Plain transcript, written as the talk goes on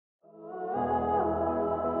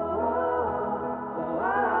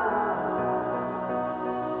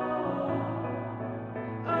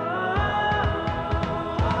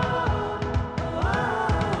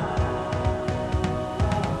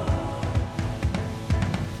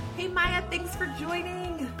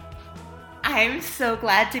I'm so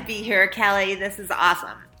glad to be here, Kelly. This is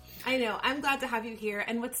awesome. I know. I'm glad to have you here.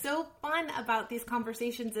 And what's so fun about these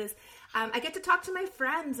conversations is I get to talk to my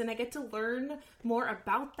friends and I get to learn more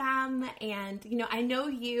about them. And, I know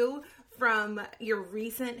you from your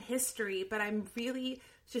recent history, but I'm really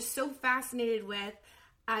just so fascinated with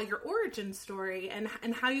your origin story and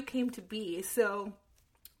how you came to be. So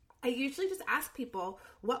I usually just ask people,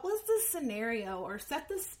 what was the scenario or set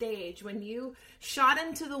the stage when you shot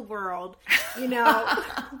into the world,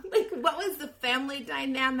 like what was the family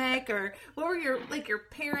dynamic or what were your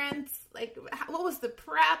parents, what was the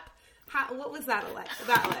prep? What was that like?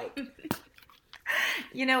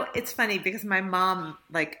 It's funny because my mom,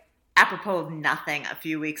 apropos of nothing a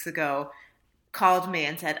few weeks ago, called me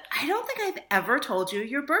and said, I don't think I've ever told you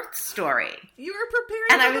your birth story. You were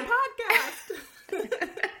preparing for the podcast.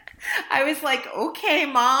 I was like, okay,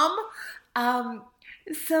 Mom.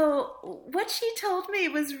 So what she told me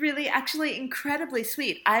was really actually incredibly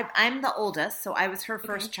sweet. I'm the oldest, so I was her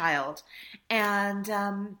first child. And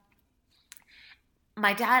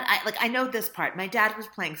my dad, I know this part. My dad was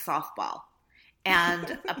playing softball.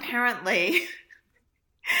 And apparently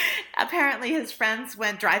his friends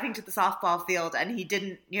went driving to the softball field and he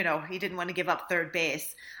didn't want to give up third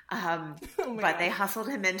base. But they hustled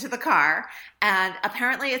him into the car, and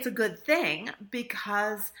apparently it's a good thing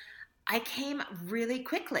because I came really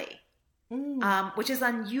quickly, which is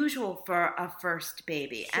unusual for a first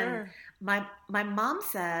baby. Sure. And my mom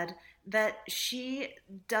said that she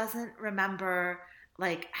doesn't remember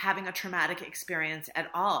having a traumatic experience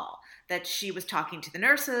at all, that she was talking to the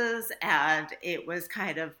nurses and it was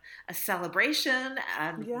kind of a celebration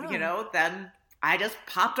and, then I just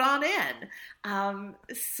popped on in.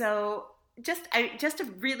 So just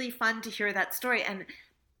really fun to hear that story. And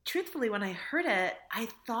truthfully, when I heard it, I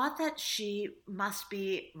thought that she must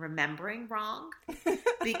be remembering wrong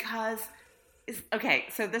because,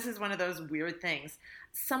 so this is one of those weird things.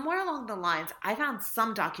 Somewhere along the lines, I found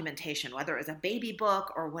some documentation, whether it was a baby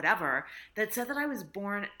book or whatever, that said that I was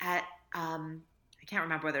born at, I can't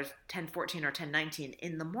remember whether it's 10:14 or 10:19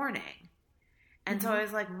 in the morning. And so I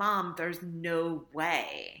was like, Mom, there's no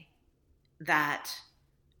way that,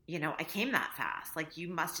 I came that fast. You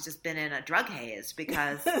must have just been in a drug haze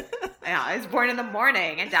because I was born in the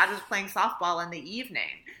morning and Dad was playing softball in the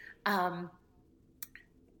evening.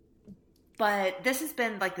 But this has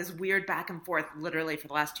been this weird back and forth literally for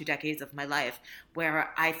the last 2 decades of my life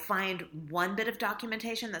where I find one bit of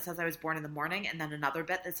documentation that says I was born in the morning and then another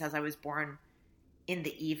bit that says I was born in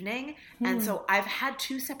the evening. And so I've had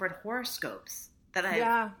 2 separate horoscopes that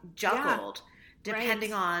I've juggled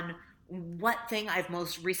depending on what thing I've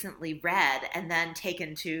most recently read and then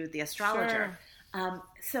taken to the astrologer. Sure.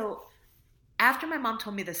 So after my mom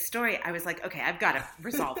told me this story, I was like, okay, I've got to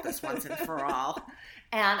resolve this once and for all.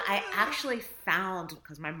 And I actually found,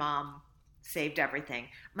 because my mom saved everything,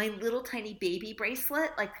 my little tiny baby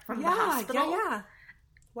bracelet, from the hospital. Yeah.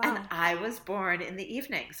 Wow. And I was born in the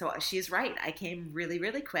evening. So she's right. I came really,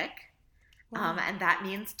 really quick. Wow. And that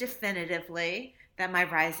means definitively that my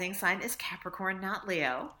rising sign is Capricorn, not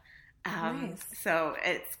Leo. Nice. So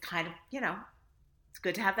it's kind of, it's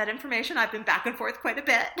good to have that information. I've been back and forth quite a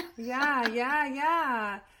bit.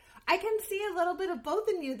 Yeah. I can see a little bit of both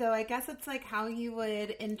in you, though. I guess it's how you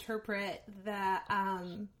would interpret the,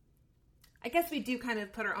 I guess we do kind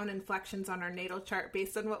of put our own inflections on our natal chart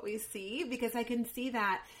based on what we see, because I can see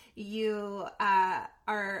that you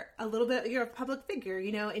are a little bit, you're a public figure,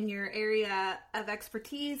 in your area of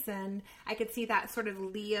expertise. And I could see that sort of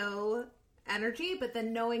Leo energy, but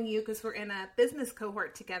then knowing you, because we're in a business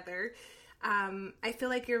cohort together, I feel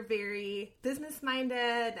like you're very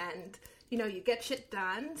business-minded and, you get shit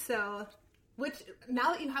done. So,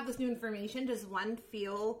 now that you have this new information, do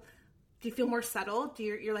you feel more settled?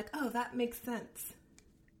 You're like, oh, that makes sense.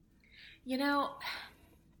 I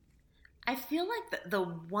feel like the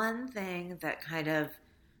one thing that kind of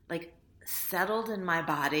settled in my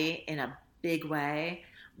body in a big way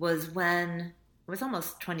was when, it was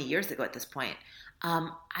almost 20 years ago at this point,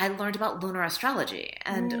 I learned about lunar astrology.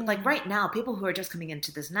 And right now, people who are just coming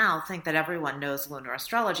into this now think that everyone knows lunar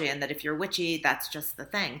astrology and that if you're witchy, that's just the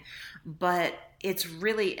thing. But it's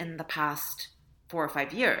really in the past 4 or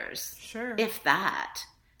 5 years, sure, if that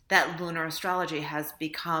lunar astrology has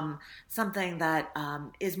become something that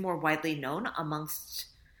is more widely known amongst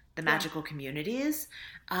the magical communities.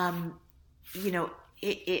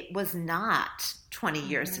 It was not 20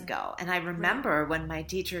 years ago. And I remember when my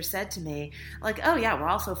teacher said to me, oh yeah, we're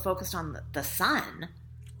also focused on the sun.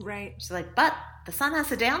 Right. She's like, but the sun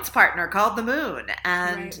has a dance partner called the moon.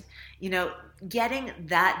 And, getting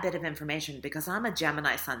that bit of information, because I'm a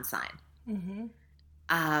Gemini sun sign,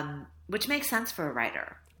 which makes sense for a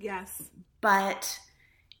writer. Yes. But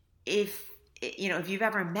if you've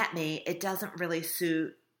ever met me, it doesn't really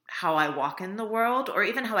suit how I walk in the world or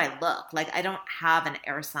even how I look. Like, I don't have an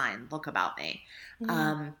air sign look about me.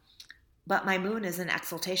 But my moon is in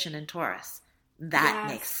exaltation in Taurus. That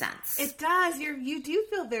makes sense. It does. You do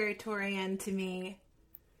feel very Taurian to me.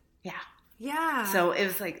 Yeah. Yeah. So it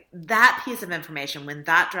was like that piece of information when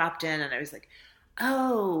that dropped in, and I was like,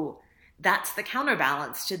 oh, that's the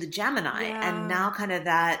counterbalance to the Gemini. Yeah. And now kind of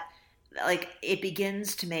that, like, it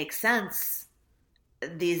begins to make sense,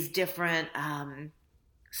 these different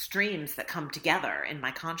streams that come together in my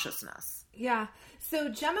consciousness. Yeah. So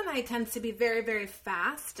Gemini tends to be very, very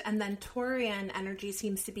fast, and then Taurian energy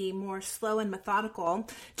seems to be more slow and methodical.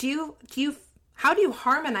 How do you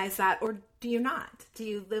harmonize that, or do you not? Do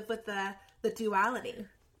you live with the duality?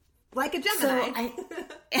 Like a Gemini. So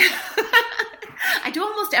I do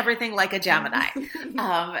almost everything like a Gemini.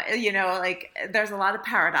 Like, there's a lot of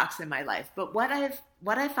paradox in my life, but what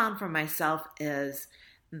I've found for myself is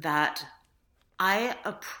that I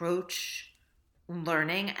approach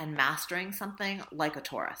learning and mastering something like a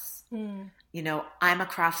Taurus. I'm a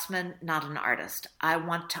craftsman, not an artist. I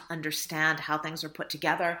want to understand how things are put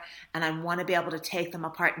together, and I want to be able to take them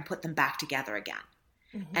apart and put them back together again.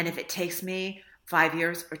 And if it takes me 5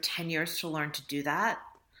 years or 10 years to learn to do that,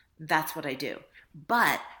 that's what I do.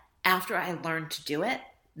 But after I learn to do it,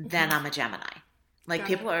 then I'm a Gemini. Like,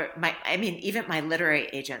 even my literary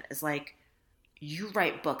agent is like, you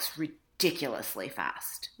write books ridiculously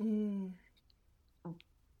fast.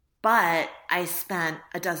 But I spent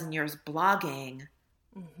a dozen years blogging,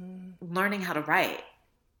 learning how to write,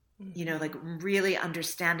 like really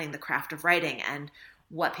understanding the craft of writing and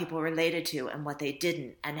what people related to and what they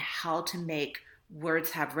didn't, and how to make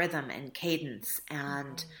words have rhythm and cadence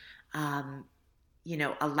and,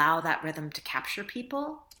 allow that rhythm to capture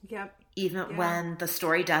people. Yep. Even when the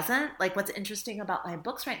story doesn't. Like, what's interesting about my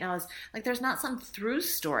books right now is, like, there's not some through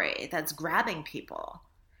story that's grabbing people.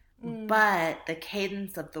 But the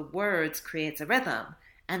cadence of the words creates a rhythm,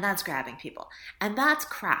 and that's grabbing people. And that's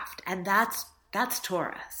craft, and that's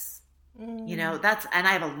Taurus. And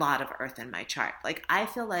I have a lot of earth in my chart. Like, I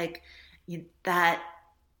feel like that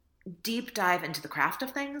deep dive into the craft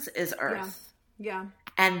of things is earth. Yeah.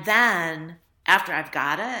 And then after I've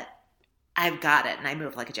got it, and I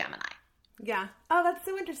move like a Gemini. Yeah. Oh, that's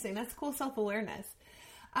so interesting. That's cool self-awareness.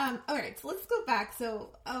 All right, so let's go back.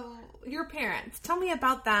 So, your parents, tell me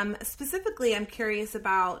about them. Specifically, I'm curious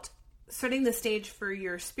about setting the stage for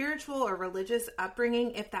your spiritual or religious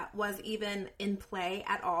upbringing, if that was even in play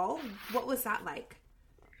at all. What was that like?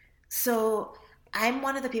 So, I'm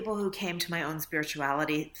one of the people who came to my own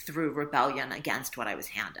spirituality through rebellion against what I was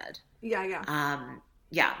handed.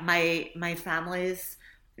 Yeah. My family's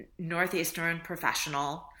Northeastern,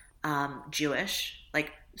 professional, Jewish,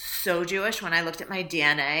 like, so Jewish. When I looked at my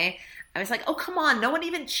DNA, I was like, oh, come on, no one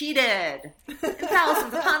even cheated in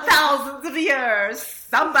thousands upon thousands of years.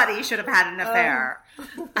 Somebody should have had an affair.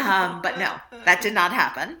 But no, that did not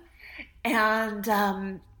happen. And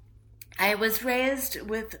I was raised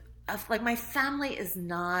with, my family is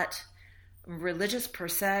not religious per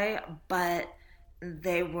se, but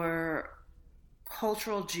they were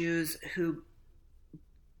cultural Jews who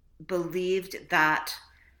believed that,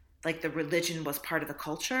 like, the religion was part of the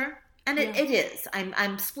culture. And it is.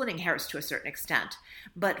 I'm splitting hairs to a certain extent.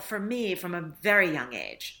 But for me, from a very young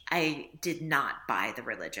age, I did not buy the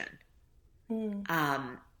religion.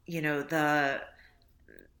 I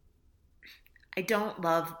don't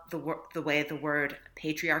love the way the word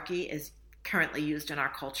patriarchy is currently used in our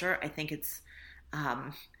culture. I think it's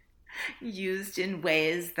used in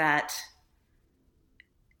ways that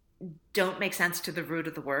don't make sense to the root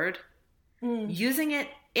of the word. Using it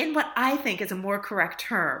in what I think is a more correct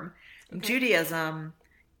term, Judaism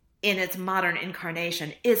in its modern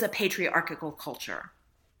incarnation is a patriarchal culture.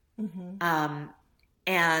 And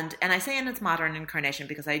I say in its modern incarnation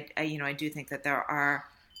because I do think that there are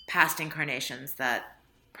past incarnations that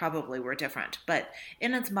probably were different. But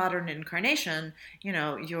in its modern incarnation,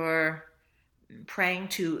 you're praying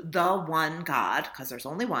to the one God, because there's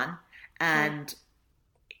only one, and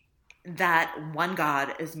that one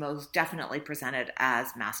God is most definitely presented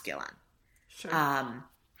as masculine. Sure.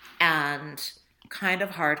 And kind of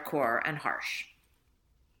hardcore and harsh.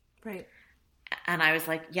 Right. And I was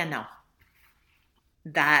like, yeah, no.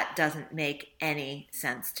 That doesn't make any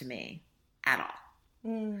sense to me at all.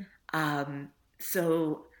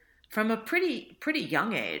 So from a pretty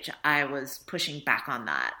young age, I was pushing back on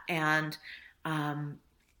that. And my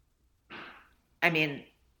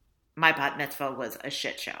bat mitzvah was a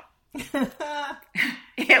shit show.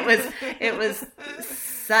 It was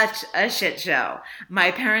such a shit show.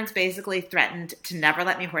 My parents basically threatened to never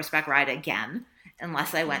let me horseback ride again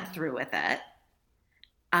unless I went through with it.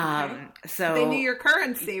 So they knew your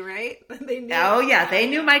currency, right? They knew. Oh yeah, they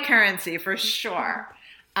knew my currency for sure.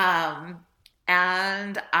 And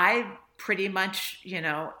I pretty much,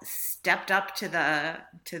 stepped up to the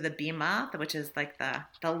bima, which is like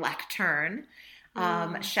the lectern,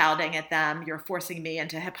 shouting at them, "You're forcing me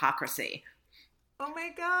into hypocrisy." Oh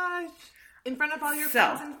my gosh. In front of all your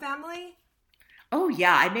friends and family? Oh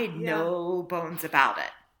yeah, I made no bones about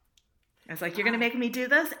it. I was like, "You're going to make me do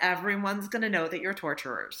this? Everyone's going to know that you're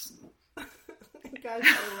torturers." Oh my gosh,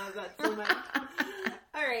 I love that so much.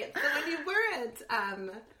 All right, so when you weren't,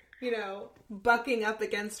 bucking up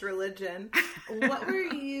against religion, what were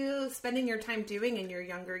you spending your time doing in your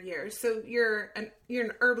younger years? So you're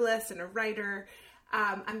an herbalist and a writer.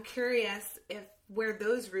 I'm curious where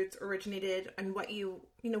those roots originated and what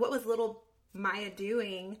what was little Maia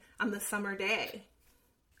doing on the summer day?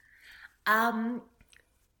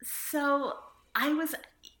 So I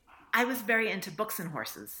was very into books and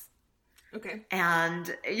horses. Okay.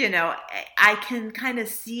 And, I can kind of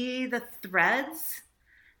see the threads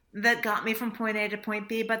that got me from point A to point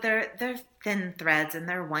B, but they're thin threads and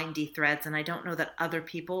they're windy threads. And I don't know that other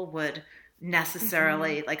people would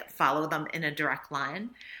necessarily follow them in a direct line.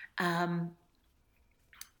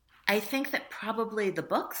 I think that probably the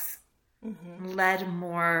books led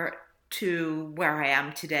more to where I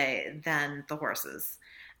am today than the horses.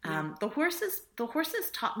 The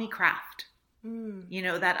horses taught me craft.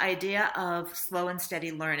 That idea of slow and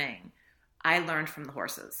steady learning, I learned from the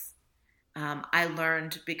horses. I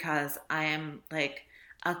learned because I am like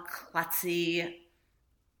a klutzy,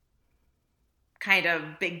 kind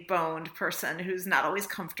of big boned person who's not always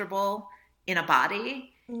comfortable in a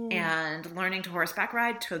body. And learning to horseback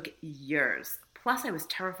ride took years. Plus, I was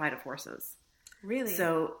terrified of horses. Really?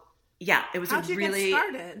 So, yeah, it was How'd you get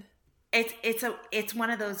started? It's one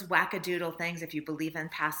of those wackadoodle things. If you believe in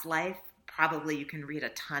past life, probably you can read a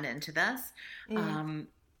ton into this.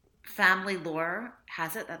 Family lore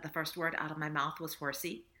has it that the first word out of my mouth was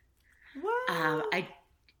horsey. Wow.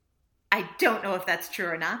 I don't know if that's true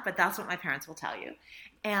or not, but that's what my parents will tell you.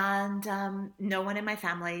 And no one in my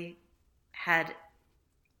family had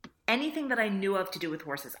anything that I knew of to do with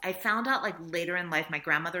horses. I found out later in life, my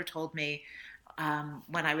grandmother told me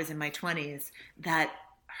when I was in my 20s that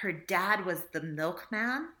her dad was the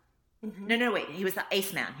milkman. No, wait. He was the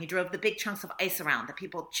ice man. He drove the big chunks of ice around that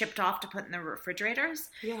people chipped off to put in their refrigerators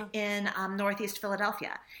in Northeast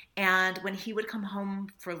Philadelphia. And when he would come home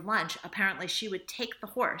for lunch, apparently she would take the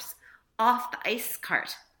horse off the ice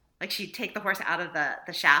cart. She'd take the horse out of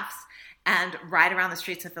the shafts and ride around the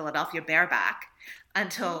streets of Philadelphia bareback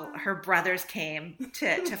until her brothers came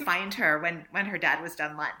to find her when her dad was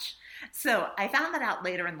done lunch. So I found that out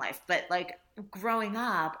later in life. But growing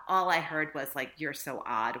up, all I heard was "You're so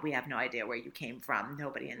odd. We have no idea where you came from.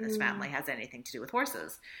 Nobody in this family has anything to do with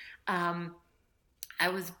horses." I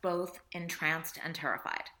was both entranced and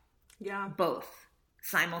terrified. Yeah. Both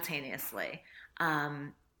simultaneously.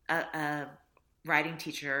 A writing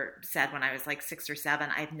teacher said when I was 6 or 7,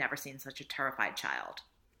 I've never seen such a terrified child.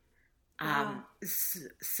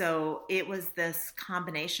 So it was this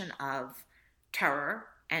combination of terror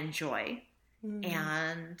and joy.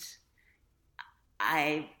 And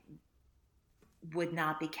I would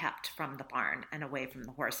not be kept from the barn and away from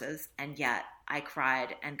the horses. And yet I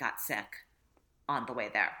cried and got sick on the way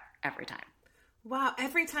there every time. Wow.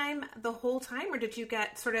 Every time, the whole time? Or did you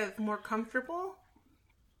get sort of more comfortable?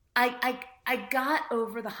 I got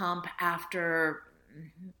over the hump after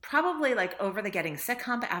probably over the getting sick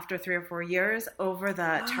hump after 3 or 4 years, over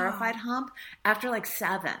the terrified hump after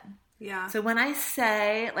 7. Yeah. So when I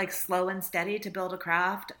say slow and steady to build a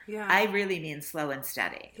craft, I really mean slow and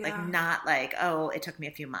steady. Yeah. Not oh, it took me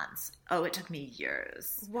a few months. Oh, it took me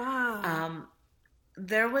years. Wow.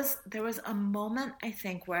 There was a moment, I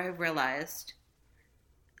think, where I realized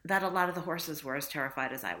that a lot of the horses were as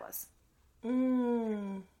terrified as I was.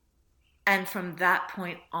 And from that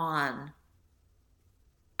point on,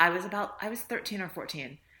 I was 13 or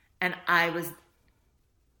 14, and I was,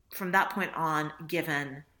 from that point on,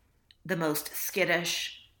 given the most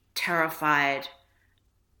skittish, terrified,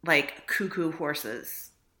 cuckoo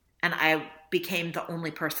horses. And I became the only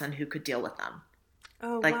person who could deal with them.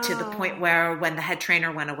 Oh, wow. To the point where when the head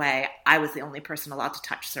trainer went away, I was the only person allowed to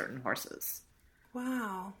touch certain horses.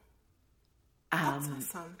 Wow. That's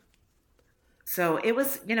awesome. So it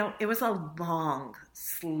was, it was a long,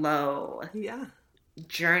 slow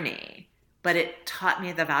journey, but it taught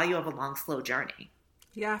me the value of a long, slow journey.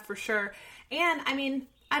 Yeah, for sure. And I mean,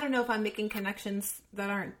 I don't know if I'm making connections that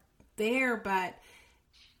aren't there, but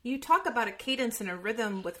you talk about a cadence and a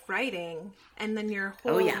rhythm with writing, and then your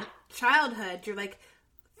whole childhood, you're like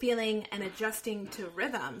feeling and adjusting to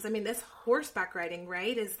rhythms. I mean, this horseback riding,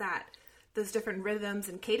 right? Is that those different rhythms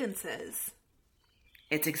and cadences?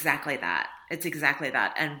 It's exactly that. It's exactly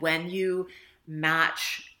that. And when you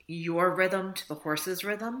match your rhythm to the horse's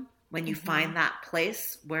rhythm, when you find that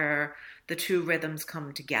place where the two rhythms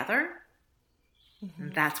come together,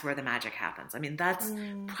 that's where the magic happens. I mean, that's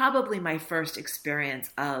probably my first experience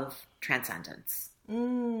of transcendence,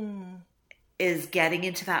 is getting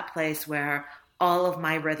into that place where all of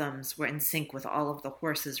my rhythms were in sync with all of the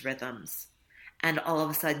horse's rhythms. And all of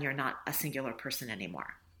a sudden, you're not a singular person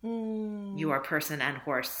anymore. You are person and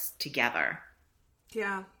horse together.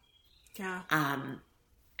 Yeah. Yeah.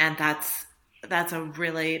 And that's a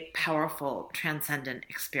really powerful, transcendent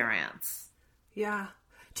experience. Yeah.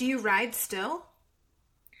 Do you ride still?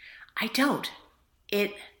 I don't.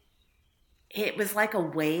 It was like a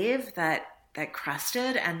wave that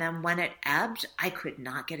crested, and then when it ebbed, I could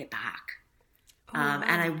not get it back. And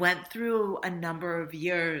I went through a number of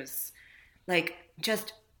years, like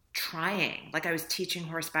just trying. Like I was teaching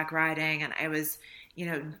horseback riding, and I was,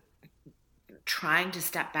 trying to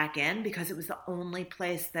step back in because it was the only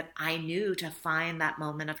place that I knew to find that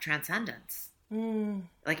moment of transcendence.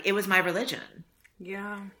 Like it was my religion.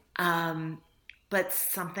 Yeah. But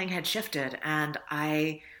something had shifted, and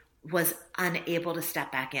I was unable to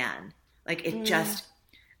step back in. Like it just,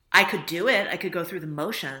 I could do it. I could go through the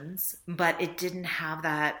motions, but it didn't have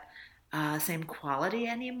that same quality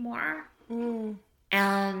anymore.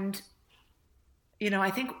 And,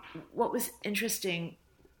 I think what was interesting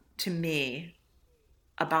to me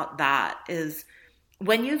about that is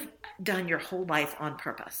when you've done your whole life on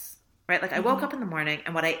purpose, right? Like I woke up in the morning,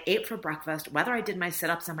 and what I ate for breakfast, whether I did my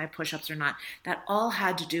sit-ups and my push-ups or not, that all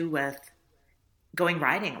had to do with going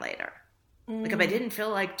riding later. Like if I didn't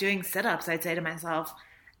feel like doing sit-ups, I'd say to myself,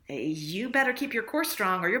 hey, you better keep your core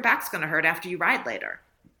strong or your back's going to hurt after you ride later.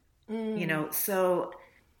 So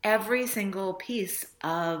every single piece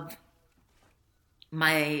of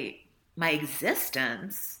my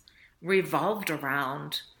existence revolved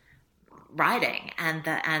around riding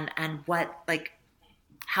and what, like,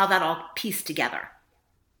 how that all pieced together,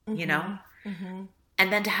 and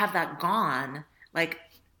then to have that gone, like,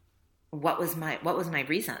 what was my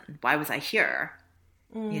reason? Why was I here?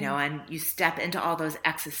 And you step into all those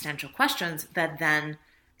existential questions that then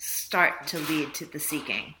start to lead to the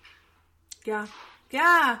seeking.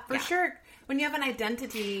 Yeah, for sure. When you have an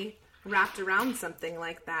identity wrapped around something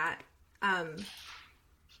like that,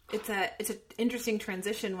 it's an interesting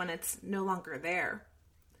transition when it's no longer there.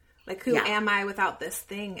 Like, who am I without this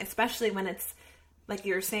thing? Especially when it's, like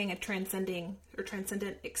you were saying, a transcendent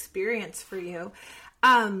experience for you.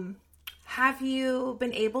 Have you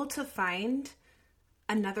been able to find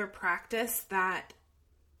another practice that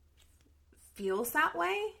feels that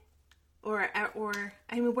way? Or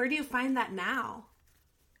I mean, where do you find that now?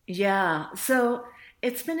 Yeah. So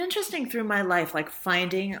it's been interesting through my life, like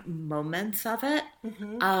finding moments of it.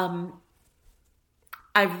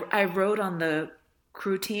 I rode on the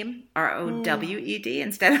crew team, ROWED,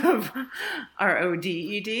 instead of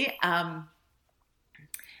RODED,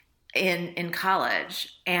 in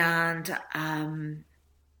college. And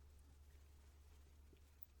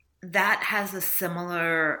that has a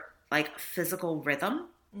similar, like, physical rhythm.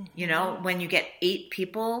 When you get 8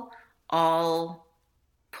 people all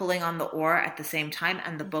pulling on the oar at the same time,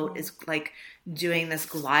 and the boat is like doing this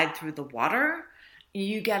glide through the water,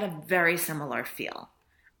 you get a very similar feel.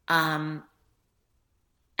 And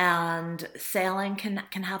sailing can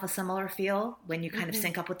have a similar feel when you kind of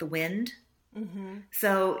sync up with the wind.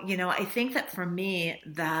 So, I think that for me,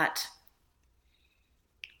 that,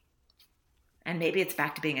 and maybe it's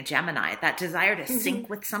back to being a Gemini, that desire to sync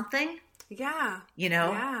with something.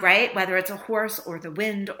 Right? Whether it's a horse or the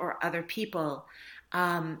wind or other people,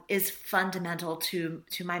 is fundamental to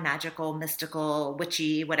my magical, mystical,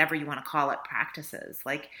 witchy, whatever you want to call it, practices.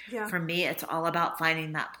 Like, for me, it's all about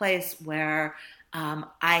finding that place where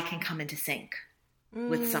I can come into sync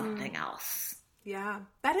with something else. Yeah,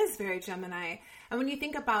 that is very Gemini. And when you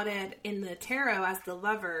think about it in the tarot as the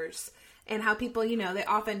lovers, and how people, they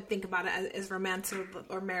often think about it as romance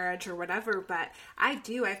or marriage or whatever, but I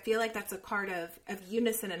feel like that's a card of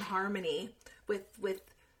unison and harmony with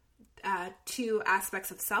two aspects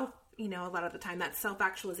of self, a lot of the time, that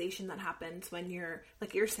self-actualization that happens when you're,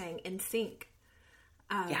 like you're saying, in sync.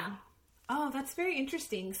 Oh, that's very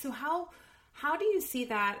interesting. So how do you see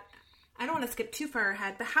that? I don't want to skip too far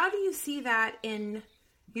ahead, but how do you see that in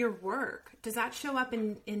your work? Does that show up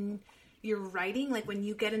in your writing? Like when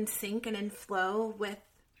you get in sync and in flow with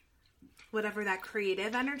whatever that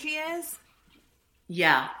creative energy is.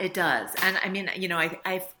 Yeah, it does. And I mean,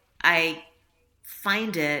 I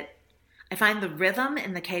find the rhythm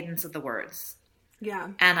in the cadence of the words. Yeah.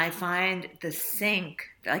 And I find the sync,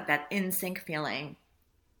 like that in sync feeling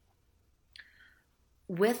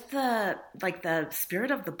with the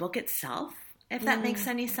spirit of the book itself, if that makes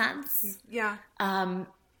any sense. Yeah.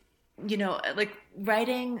 Like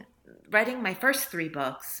writing my first 3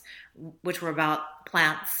 books, which were about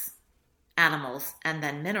plants, animals, and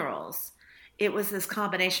then minerals, it was this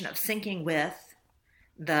combination of syncing with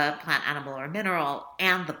the plant, animal, or mineral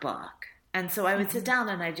and the book. And so I would sit down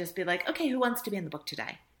and I'd just be like, okay, who wants to be in the book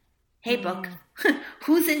today? Hey, book,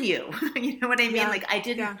 who's in you? You know what I mean? Yeah. Like I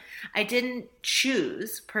didn't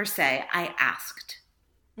choose per se. I asked.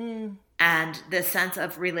 And the sense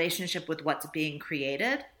of relationship with what's being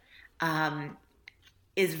created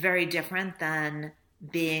is very different than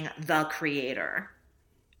being the creator,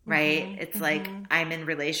 right? It's like I'm in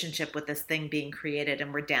relationship with this thing being created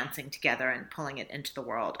and we're dancing together and pulling it into the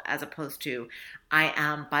world, as opposed to I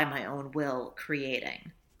am by my own will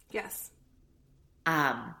creating. Yes.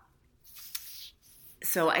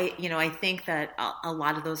 So I think that a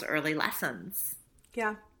lot of those early lessons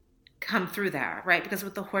come through there, right? Because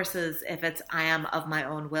with the horses, if it's I am of my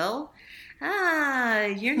own will,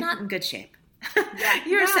 you're not in good shape.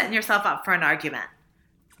 You're setting yourself up for an argument,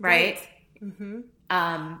 right?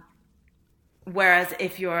 Whereas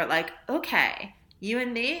if you're like, okay, you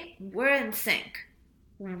and me, we're in sync.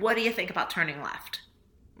 What do you think about turning left?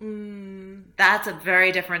 That's a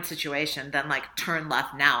very different situation than like turn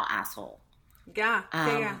left now, asshole. Yeah.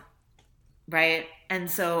 Right? And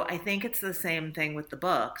so I think it's the same thing with the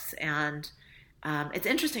books. And it's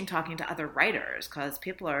interesting talking to other writers because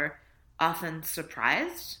people are often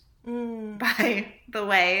surprised by the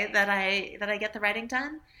way that I get the writing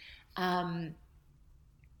done.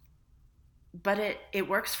 But it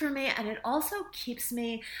works for me, and it also keeps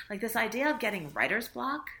me, like, this idea of getting writer's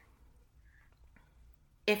block.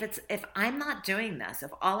 If I'm not doing this,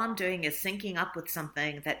 if all I'm doing is syncing up with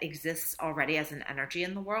something that exists already as an energy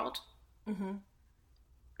in the world,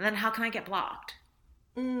 then how can I get blocked?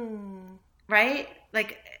 Right?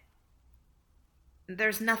 Like,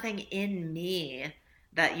 there's nothing in me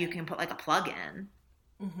that you can put like a plug in.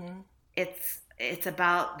 It's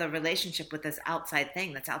about the relationship with this outside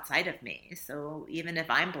thing that's outside of me. So even if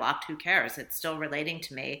I'm blocked, who cares? It's still relating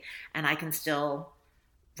to me, and I can still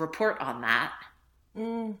report on that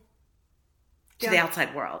to the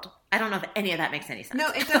outside world. I don't know if any of that makes any sense. No,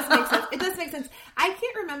 it does make sense. It does make sense. I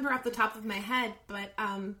can't remember off the top of my head, but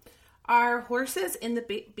are horses in the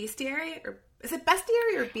bestiary, or is it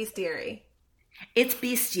bestiary or bestiary? It's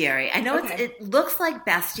bestiary. I know it looks like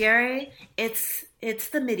bestiary. It's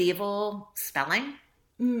the medieval spelling.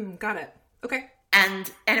 Got it. Okay. And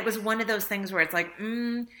it was one of those things where it's like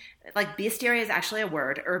bestiary is actually a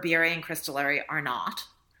word. Herbiary and crystallary are not.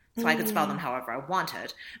 So I could spell them however I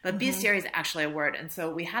wanted. But bestiary is actually a word. And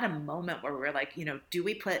so we had a moment where we were like, do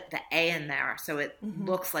we put the A in there so it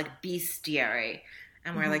looks like bestiary?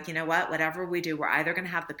 And we're like, you know what? Whatever we do, we're either going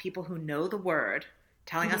to have the people who know the word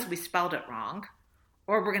telling us we spelled it wrong,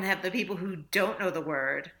 or we're going to have the people who don't know the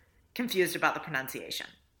word confused about the pronunciation.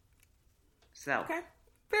 So. Okay.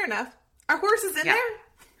 Fair enough. Are horses in there?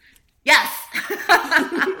 Yes.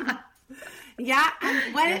 Yeah.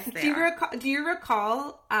 Yes, do you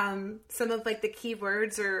recall some of like the key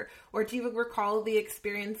words, or do you recall the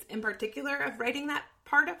experience in particular of writing that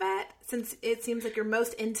part of it, since it seems like you're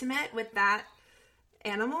most intimate with that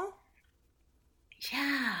animal?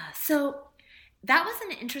 Yeah. So that was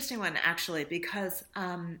an interesting one, actually, because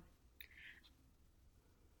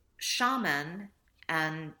shaman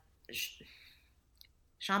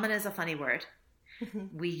is a funny word.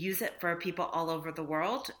 We use it for people all over the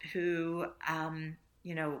world who,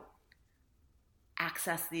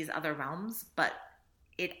 access these other realms, but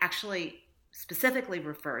it actually specifically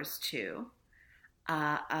refers to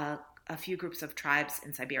a few groups of tribes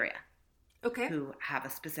in Siberia. Okay. Who have a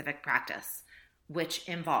specific practice, which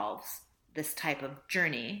involves this type of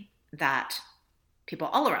journey that people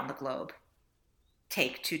all around the globe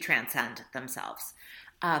take to transcend themselves.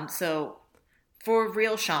 So for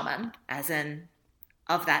real shaman, as in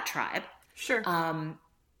of that tribe, sure,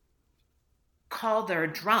 call their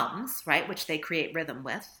drums, right, which they create rhythm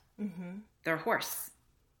with, their horse.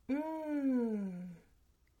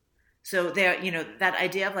 So they're, that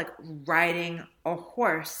idea of like riding a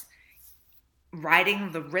horse,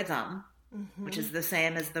 riding the rhythm, which is the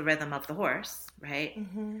same as the rhythm of the horse, right,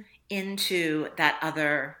 into that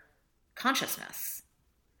other consciousness.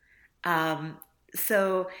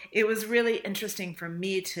 So it was really interesting for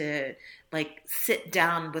me to like sit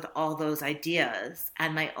down with all those ideas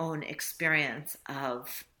and my own experience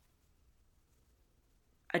of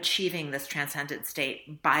achieving this transcendent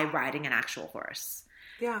state by riding an actual horse.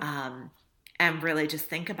 Yeah. And really just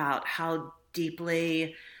think about how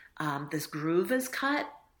deeply this groove is cut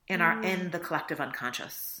in the collective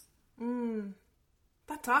unconscious.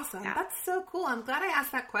 That's awesome. Yeah. That's so cool. I'm glad I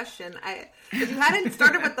asked that question. If you hadn't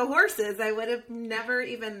started with the horses, I would have never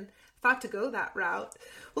even thought to go that route.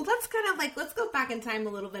 Well, let's go back in time a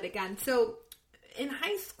little bit again. So in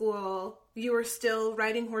high school, you were still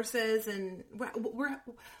riding horses, and what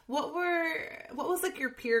was like your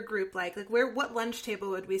peer group like? Like what lunch table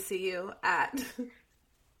would we see you at?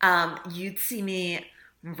 You'd see me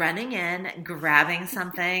running in, grabbing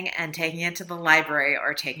something, and taking it to the library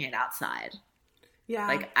or taking it outside. Yeah.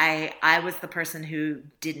 Like I was the person who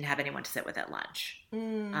didn't have anyone to sit with at lunch.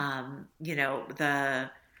 You know, the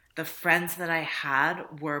friends that I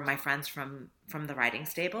had were my friends from the riding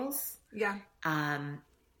stables. Yeah.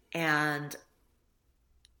 And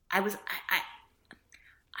I was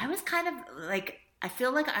kind of like, I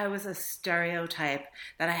feel like I was a stereotype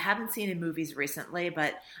that I haven't seen in movies recently,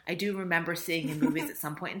 but I do remember seeing in movies at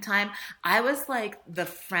some point in time. I was like the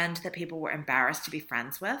friend that people were embarrassed to be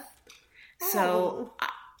friends with. So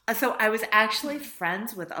I was actually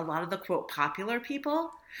friends with a lot of the quote popular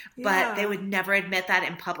people, but they would never admit that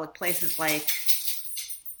in public places like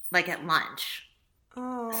at lunch.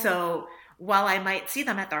 Oh. So while I might see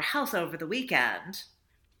them at their house over the weekend,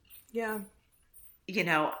 you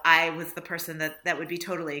know, I was the person that would be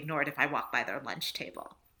totally ignored if I walked by their lunch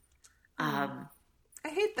table. I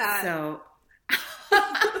hate that. So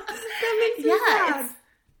that makes me sad.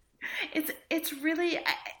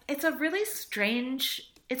 It's a really strange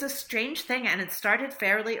thing, and it started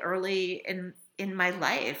fairly early in my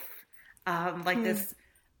life. This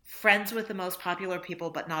friends with the most popular people,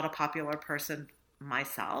 but not a popular person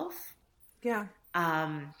myself. Yeah.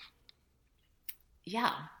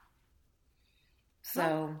 Yeah.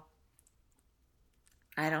 So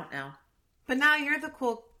I don't know. But now you're the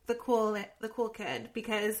cool kid,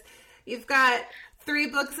 because you've got 3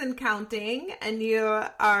 books and counting, and you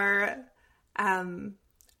are,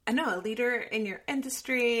 a leader in your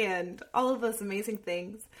industry and all of those amazing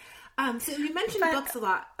things. So you mentioned books a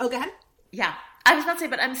lot. Oh, go ahead. Yeah. I was about to say,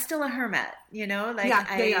 but I'm still a hermit, you know? Like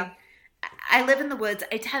I live in the woods.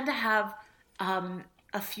 I tend to have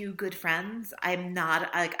a few good friends. I'm not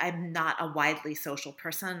a widely social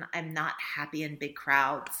person. I'm not happy in big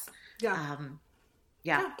crowds. Yeah.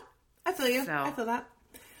 Yeah. I feel you. I feel that.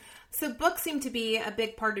 So books seem to be a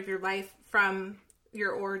big part of your life from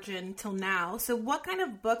your origin till now. So what kind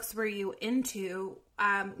of books were you into,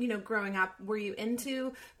 growing up? Were you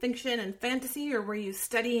into fiction and fantasy, or were you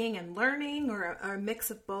studying and learning, or a mix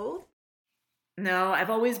of both? No, I've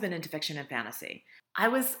always been into fiction and fantasy. I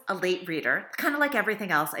was a late reader, kind of like everything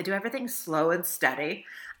else. I do everything slow and steady.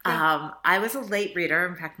 Yeah. I was a late reader.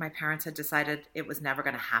 In fact, my parents had decided it was never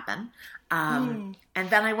going to happen. And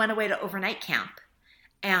then I went away to overnight camp.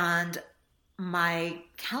 And my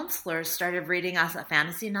counselor started reading us a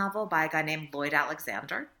fantasy novel by a guy named Lloyd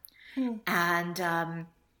Alexander. And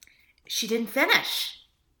she didn't finish.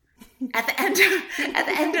 At the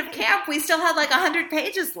end of camp, we still had like 100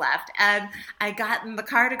 pages left. And I got in the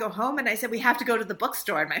car to go home, and I said, we have to go to the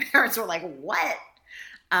bookstore. And my parents were like, what?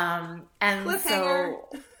 And so,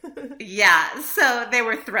 so they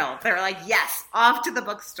were thrilled. They were like, yes, off to the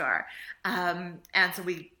bookstore. And so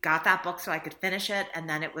we got that book so I could finish it. And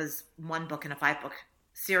then it was 1 book in a 5-book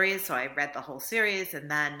series. So I read the whole series, and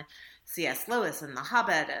then C.S. Lewis and The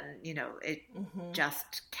Hobbit. And, it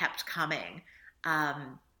just kept coming.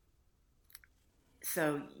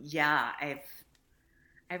 So yeah,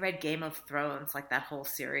 I read Game of Thrones, like that whole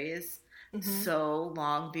series, so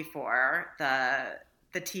long before the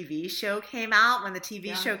TV show came out. When the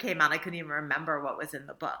TV show came out, I couldn't even remember what was in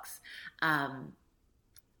the books.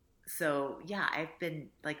 So yeah, I've been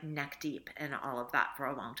like neck deep in all of that for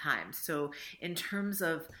a long time. So in terms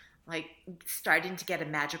of like starting to get a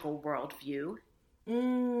magical world view,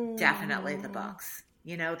 definitely the books.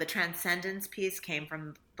 The transcendence piece came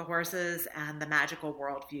from the horses, and the magical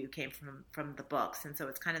worldview came from the books. And so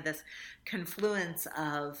it's kind of this confluence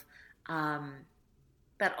of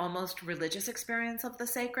that almost religious experience of the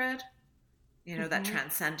sacred, that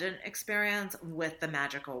transcendent experience with the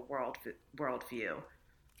magical worldview.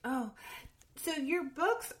 Oh, so your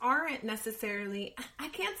books aren't necessarily, I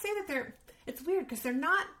can't say that it's weird because they're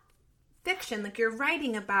not fiction. Like, you're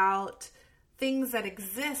writing about things that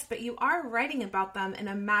exist, but you are writing about them in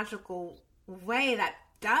a magical way that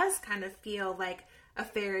does kind of feel like a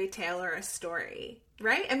fairy tale or a story,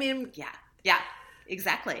 right? I mean, yeah,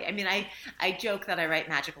 exactly. I mean, I joke that I write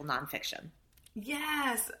magical nonfiction.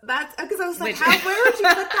 Yes, that's because I was like, where would you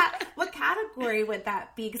put that? What category would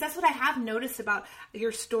that be? Because that's what I have noticed about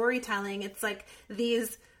your storytelling. It's like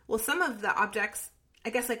some of the objects, I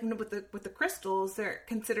guess, like with the crystals, are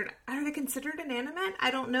they considered inanimate? I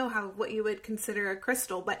don't know what you would consider a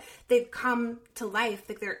crystal, but they've come to life,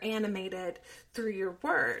 like they're animated through your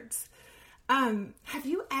words. Have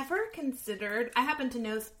you ever considered, I happen to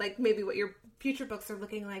know like maybe what your future books are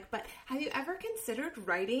looking like, but have you ever considered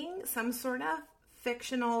writing some sort of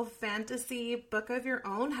fictional fantasy book of your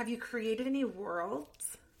own? Have you created any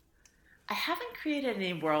worlds? I haven't created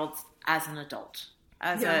any worlds as an adult.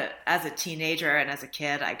 As a teenager and as a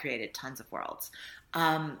kid, I created tons of worlds.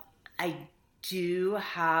 I do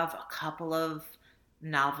have a couple of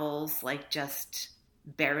novels, like just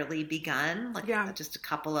barely begun, just a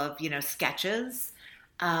couple of, sketches.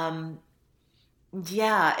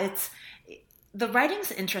 The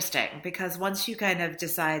writing's interesting because once you kind of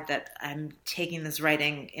decide that I'm taking this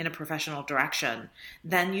writing in a professional direction,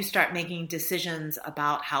 then you start making decisions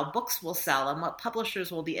about how books will sell and what publishers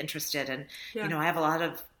will be interested in. I have a lot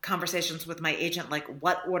of conversations with my agent, like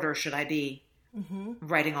what order should I be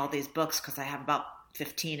writing all these books? Because I have about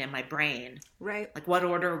 15 in my brain. Right. Like what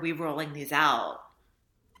order are we rolling these out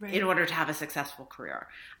in order to have a successful career?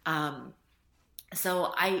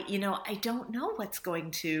 So I don't know what's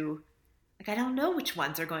going to... I don't know which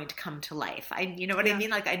ones are going to come to life. I mean?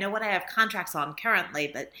 Like, I know what I have contracts on currently,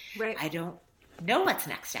 but I don't know what's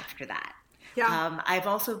next after that. Yeah. I've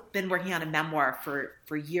also been working on a memoir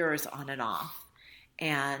for years on and off.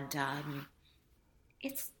 And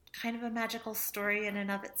it's kind of a magical story in and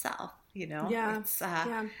of itself, Yeah.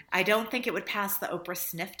 I don't think it would pass the Oprah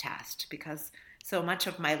sniff test because so much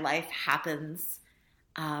of my life happens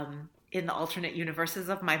in the alternate universes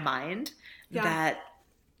of my mind that...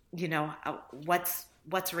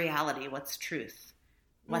 what's reality? What's truth?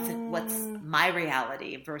 What's my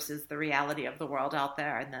reality versus the reality of the world out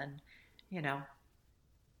there? And then,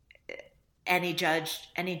 any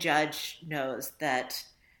judge knows that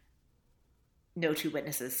no two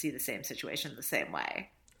witnesses see the same situation the same way.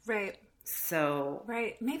 Right. So,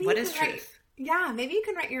 maybe what is truth? Maybe you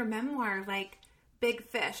can write your memoir like Big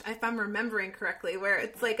Fish, if I'm remembering correctly, where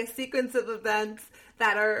it's like a sequence of events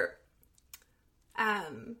that are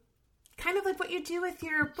kind of like what you do with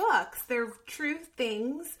your books. They're true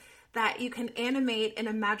things that you can animate in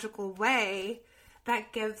a magical way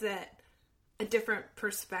that gives it a different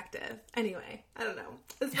perspective. Anyway, I don't know.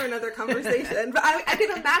 It's for another conversation. But I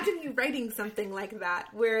can imagine you writing something like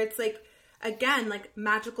that, where it's like, again, like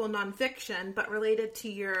magical nonfiction, but related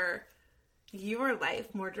to your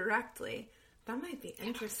life more directly. That might be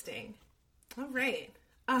interesting. All right.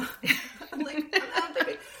 I'm thinking.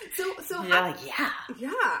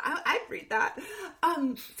 I'd read that.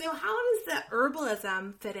 So how does the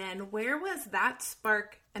herbalism fit in? Where was that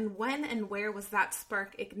spark, and when and where was that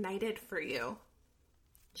spark ignited for you?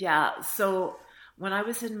 Yeah. So when I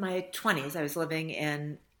was in my 20s, I was living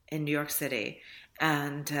in New York City,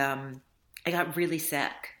 and I got really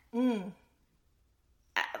sick. And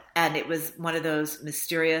it was one of those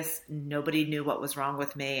mysterious, nobody knew what was wrong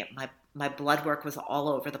with me. My blood work was all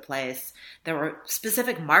over the place. There were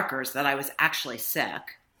specific markers that I was actually sick,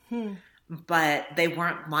 but they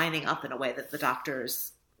weren't lining up in a way that the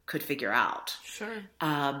doctors could figure out. Sure.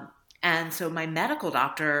 And so my medical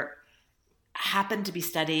doctor happened to be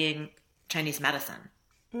studying Chinese medicine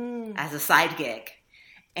as a side gig.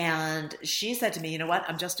 And she said to me, you know what?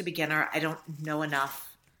 I'm just a beginner. I don't know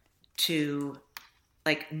enough to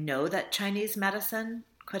know that Chinese medicine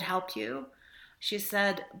could help you. She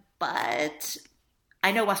said, but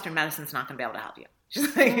I know Western medicine's not going to be able to help you.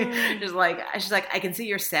 She's like, I can see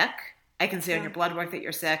you're sick. I can see on your blood work that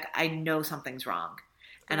you're sick. I know something's wrong.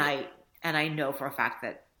 And I know for a fact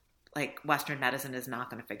that Western medicine is not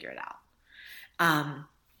going to figure it out.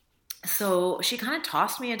 So she kind of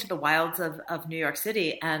tossed me into the wilds of New York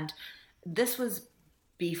City. And this was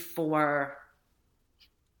before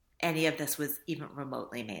any of this was even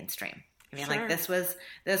remotely mainstream. I mean, this was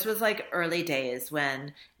early days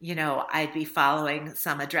when, I'd be following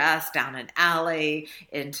some address down an alley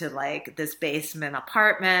into this basement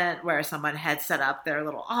apartment where someone had set up their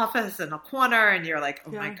little office in a corner, and you're like,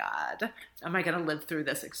 oh my God, am I going to live through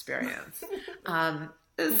this experience?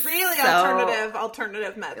 Really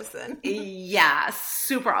alternative medicine. Yeah,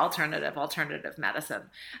 super alternative medicine.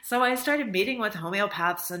 So I started meeting with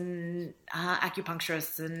homeopaths and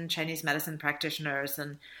acupuncturists and Chinese medicine practitioners,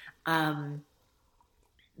 and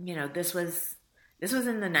this was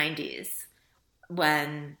in the 90s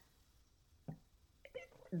when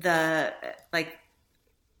the, like,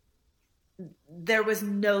 there was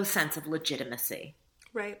no sense of legitimacy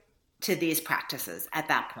right to these practices at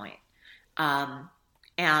that point.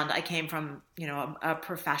 And I came from, a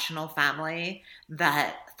professional family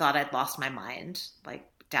that thought I'd lost my mind. Like,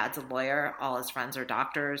 dad's a lawyer, all his friends are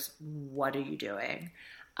doctors. What are you doing?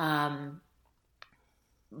 But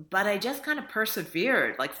I just kind of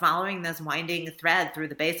persevered, like following this winding thread through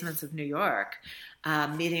the basements of New York,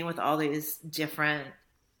 meeting with all these different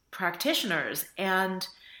practitioners. And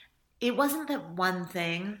it wasn't that one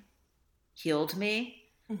thing healed me.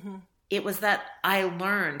 Mm-hmm. It was that I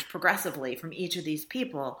learned progressively from each of these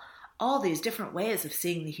people all these different ways of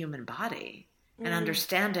seeing the human body and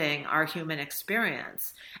understanding our human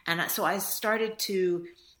experience. And so I started to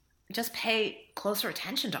just pay closer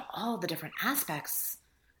attention to all the different aspects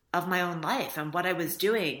of my own life and what I was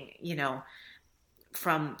doing,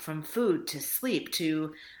 from food to sleep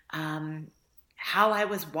to how I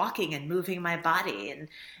was walking and moving my body, and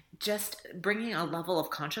just bringing a level of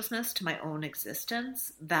consciousness to my own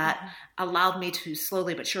existence that allowed me to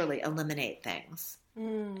slowly but surely eliminate things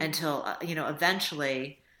until,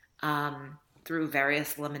 eventually, through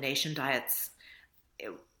various elimination diets,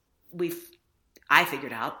 I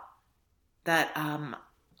figured out that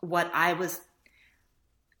what I was,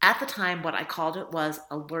 at the time, what I called it was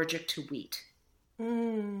allergic to wheat.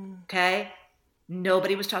 Okay?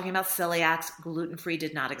 Nobody was talking about celiacs. Gluten-free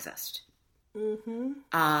did not exist. Mm-hmm.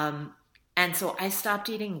 And so I stopped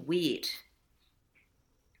eating wheat.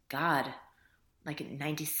 God, like in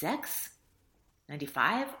 96,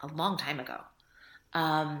 95, a long time ago.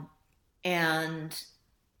 And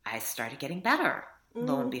I started getting better,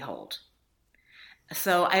 lo and behold.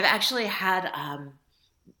 So I've actually had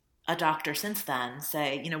a doctor since then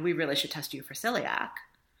say, we really should test you for celiac.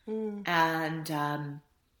 And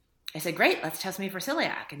I said, great, let's test me for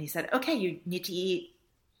celiac. And he said, okay, you need to eat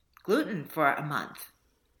gluten for a month.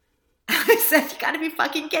 I said, you got to be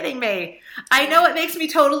fucking kidding me. I know it makes me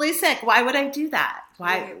totally sick. Why would I do that?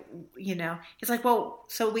 Why, He's like, well,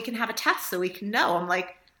 so we can have a test so we can know. I'm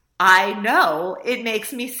like, I know it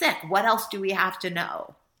makes me sick. What else do we have to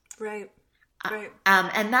know? Right. Right.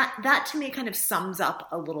 And that to me kind of sums up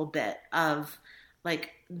a little bit of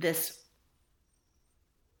like this.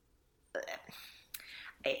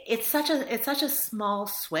 It's such a small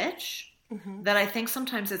switch that I think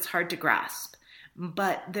sometimes it's hard to grasp.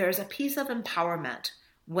 But there's a piece of empowerment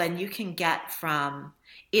when you can get from,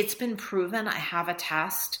 it's been proven, I have a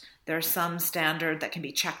test, there's some standard that can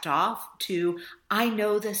be checked off, to, I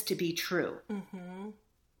know this to be true.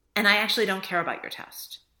 And I actually don't care about your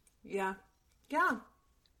test. Yeah. Yeah.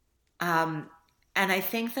 And I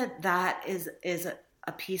think that is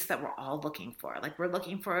a piece that we're all looking for. Like, we're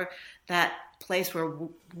looking for that place where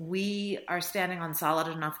we are standing on solid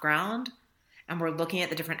enough ground, and we're looking at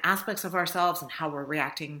the different aspects of ourselves and how we're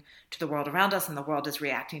reacting to the world around us and the world is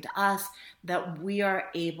reacting to us, that we are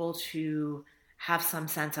able to have some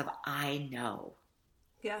sense of, I know.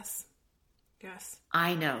 Yes. Yes.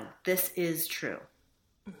 I know. This is true.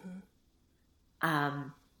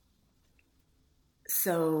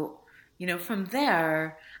 So, from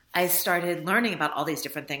there, I started learning about all these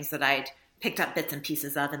different things that I'd picked up bits and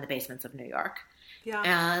pieces of in the basements of New York. Yeah.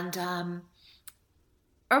 And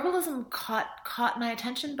herbalism caught my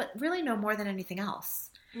attention, but really no more than anything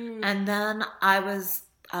else. And then I was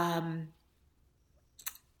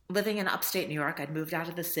living in upstate New York. I'd moved out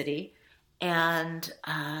of the city, and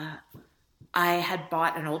I had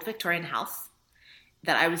bought an old Victorian house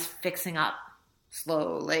that I was fixing up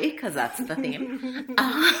slowly, because that's the theme.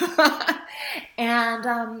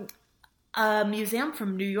 And a museum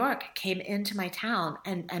from New York came into my town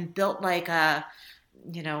and built like a,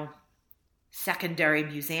 secondary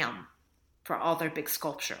museum for all their big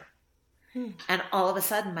sculpture. And all of a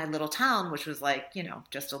sudden, my little town, which was like,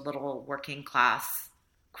 just a little working class,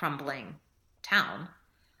 crumbling town,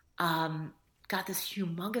 got this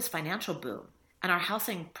humongous financial boom. And our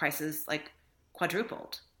housing prices like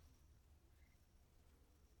quadrupled.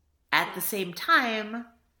 At the same time,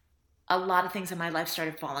 a lot of things in my life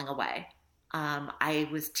started falling away. I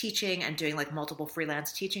was teaching and doing like multiple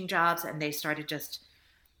freelance teaching jobs, and they started just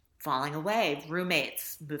falling away.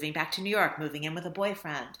 Roommates, moving back to New York, moving in with a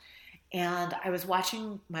boyfriend. And I was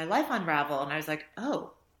watching my life unravel, and I was like,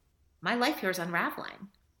 oh, my life here is unraveling.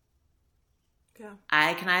 Yeah.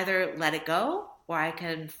 I can either let it go, or I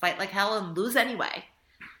can fight like hell and lose anyway.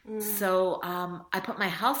 So I put my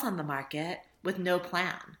house on the market with no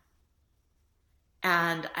plan.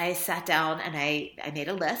 And I sat down and I made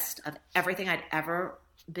a list of everything I'd ever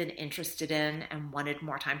been interested in and wanted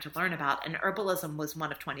more time to learn about. And herbalism was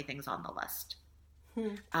one of 20 things on the list.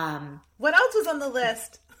 What else was on the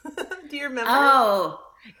list? Do you remember? Oh,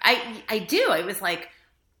 I do. It was like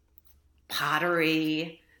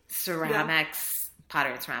pottery, ceramics. Yeah.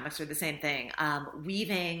 Pottery and ceramics are the same thing.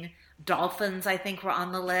 Weaving, dolphins, I think, were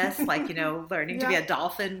on the list. Like, learning to be a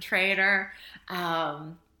dolphin trainer.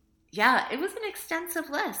 Yeah, it was an extensive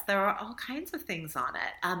list. There were all kinds of things on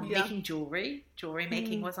it. Making jewelry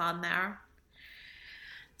making was on there.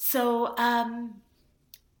 So,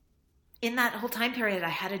 in that whole time period, I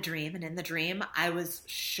had a dream, and in the dream, I was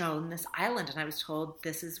shown this island, and I was told,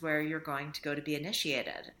 this is where you're going to go to be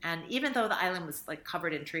initiated. And even though the island was like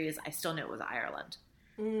covered in trees, I still knew it was Ireland.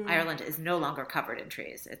 Ireland is no longer covered in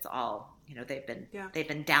trees. It's all, they've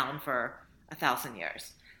been down for 1,000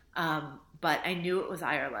 years. But I knew it was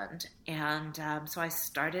Ireland. And so I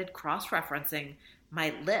started cross-referencing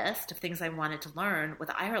my list of things I wanted to learn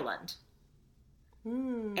with Ireland.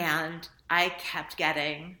 And I kept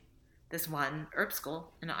getting this one herb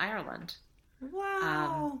school in Ireland.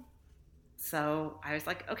 Wow. So I was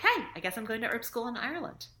like, okay, I guess I'm going to herb school in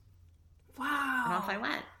Ireland. Wow. And off I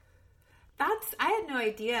went. I had no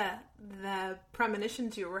idea the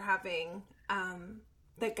premonitions you were having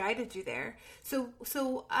that guided you there. So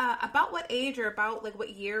about what age or about like what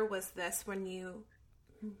year was this when you...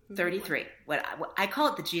 33. What I call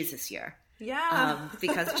it the Jesus year. Yeah.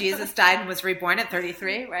 Because Jesus died and was reborn at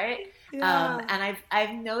 33, right? Yeah. And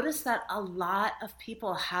I've noticed that a lot of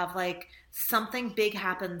people have like something big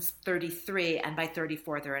happens 33 and by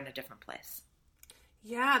 34 they're in a different place.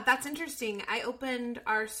 Yeah, that's interesting. I opened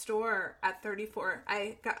our store at 34.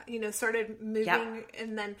 I got, started moving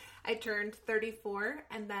and then I turned 34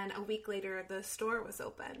 and then a week later the store was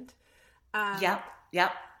opened. Yep.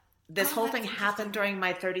 This whole thing happened during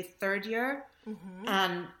my 33rd year. Mm-hmm.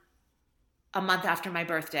 And a month after my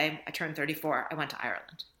birthday, I turned 34. I went to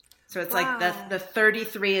Ireland. So it's like the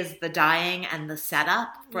 33 is the dying and the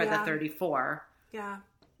setup for the 34. Yeah.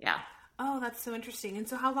 Yeah. Oh, that's so interesting. And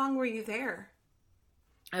so how long were you there?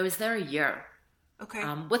 I was there a year. Okay.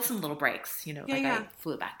 With some little breaks, I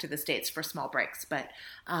flew back to the States for small breaks. But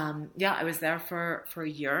I was there for a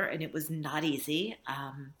year and it was not easy.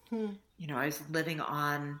 I was living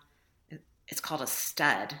on, it's called a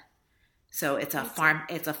stud. So it's a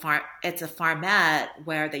farmette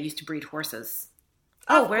where they used to breed horses.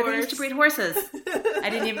 Oh, where they used to breed horses. I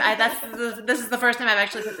didn't even, this is the first time I've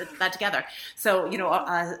actually put that together. So,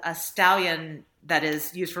 a stallion that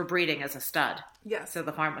is used for breeding is a stud. Yes. So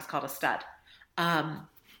the farm was called a stud. I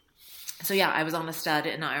was on a stud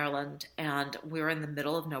in Ireland and we were in the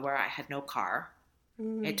middle of nowhere. I had no car.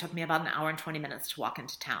 Mm. It took me about an hour and 20 minutes to walk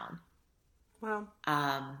into town. Wow.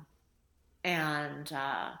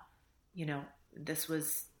 This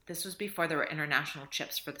was before there were international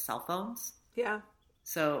chips for the cell phones. Yeah.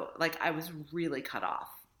 So, I was really cut off.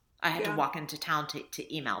 I had to walk into town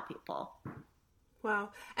to email people. Wow.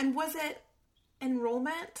 And was it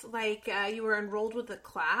enrollment? You were enrolled with a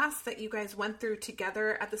class that you guys went through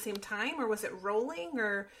together at the same time? Or was it rolling?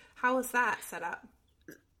 Or how was that set up?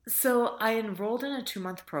 So, I enrolled in a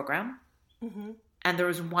 2-month program. Mm-hmm. And there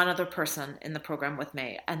was one other person in the program with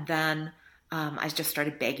me. And then I just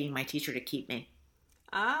started begging my teacher to keep me.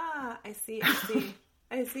 Ah, I see.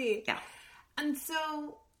 I see. Yeah. And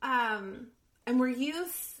so, and were you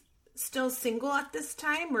still single at this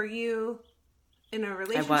time? Were you in a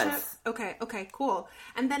relationship? I was. Okay, cool.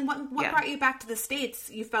 And then what brought you back to the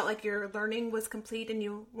States? You felt like your learning was complete and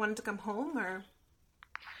you wanted to come home, or?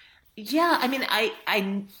 Yeah, I mean,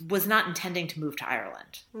 I was not intending to move to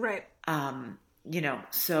Ireland. Right.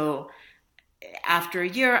 So after a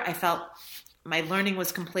year, I felt my learning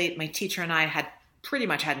was complete. My teacher and I had pretty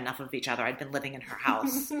much had enough of each other. I'd been living in her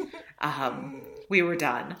house. We were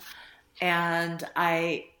done. And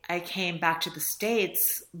I came back to the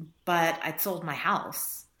States, but I'd sold my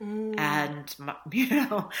house. Mm. And,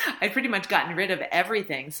 I'd pretty much gotten rid of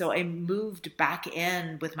everything. So I moved back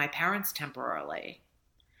in with my parents temporarily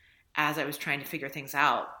as I was trying to figure things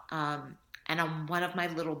out. And on one of my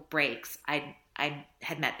little breaks, I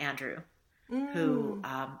had met Andrew, who,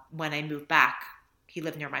 when I moved back, he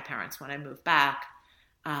lived near my parents. When I moved back,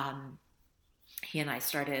 he and I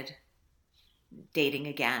started dating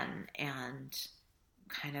again and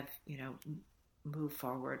kind of, move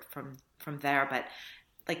forward from there. But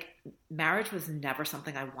marriage was never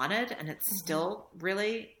something I wanted. And it's still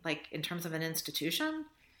really in terms of an institution,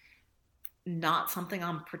 not something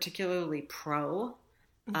I'm particularly pro.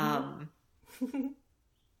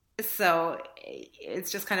 So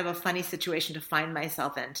it's just kind of a funny situation to find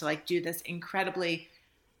myself in, to do this incredibly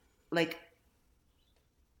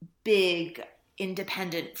big,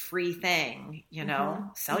 independent, free thing,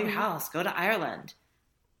 sell your house, go to Ireland.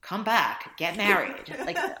 come back, get married.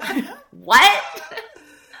 Like, what?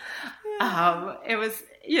 It was,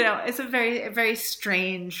 it's a very, very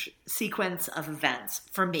strange sequence of events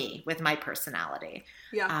for me with my personality.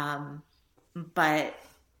 Yeah. But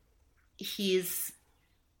he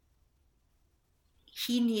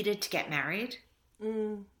needed to get married.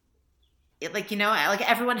 Like, like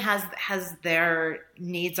everyone has their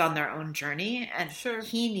needs on their own journey, and Sure.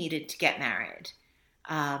 he needed to get married.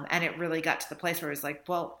 And it really got to the place where it was like,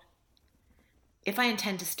 well, if I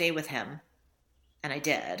intend to stay with him, and I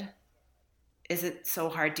did, is it so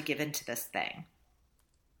hard to give into this thing?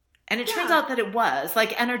 And it turns out that it was.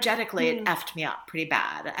 Like, energetically, it effed me up pretty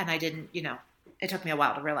bad. And I didn't, it took me a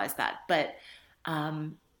while to realize that. But,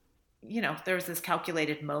 there was this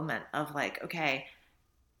calculated moment of like, okay,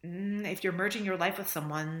 if you're merging your life with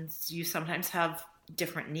someone, you sometimes have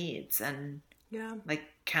different needs. And like,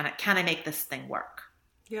 can I make this thing work?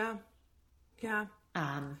 Yeah. Yeah.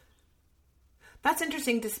 That's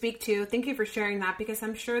interesting to speak to. Thank you for sharing that, because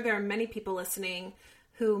I'm sure there are many people listening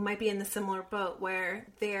who might be in the similar boat where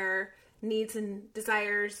their needs and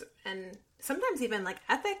desires and sometimes even like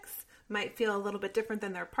ethics might feel a little bit different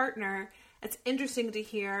than their partner. It's interesting to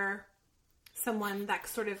hear someone that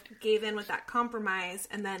sort of gave in with that compromise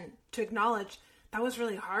and then to acknowledge that was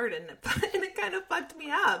really hard and it kind of fucked me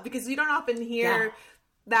up, because you don't often hear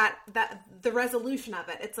that the resolution of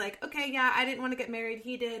it. It's like, okay, yeah, I didn't want to get married.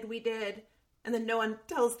 He did, we did. And then no one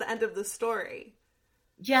tells the end of the story.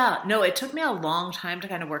 Yeah, no, it took me a long time to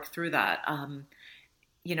kind of work through that. I'm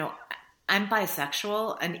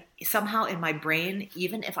bisexual, and somehow in my brain,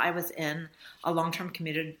 even if I was in a long-term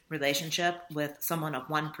committed relationship with someone of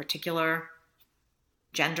one particular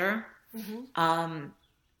gender,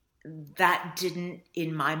 that didn't,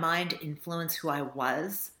 in my mind, influence who I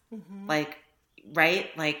was. Like,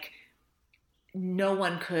 right? Like, no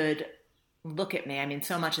one could look at me. I mean,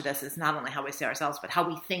 so much of this is not only how we see ourselves, but how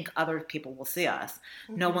we think other people will see us.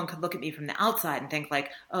 No one could look at me from the outside and think like,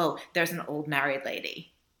 oh, there's an old married lady.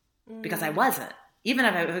 Because I wasn't. Even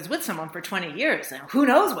if I was with someone for 20 years, who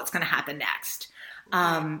knows what's going to happen next?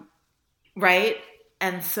 Right?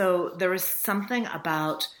 And so there was something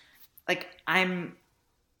about, like, I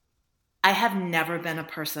have never been a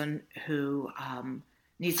person who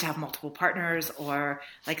needs to have multiple partners, or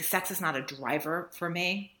like, sex is not a driver for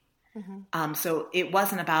me. So it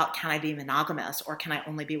wasn't about, can I be monogamous, or can I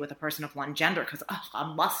only be with a person of one gender because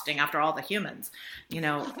I'm lusting after all the humans.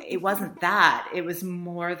 It wasn't that. It was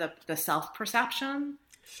more the self-perception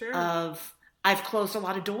of, I've closed a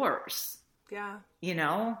lot of doors. Yeah.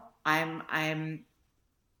 I'm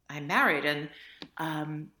married,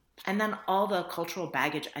 and then all the cultural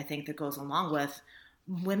baggage, I think, that goes along with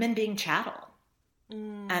women being chattel.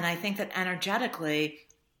 And I think that energetically,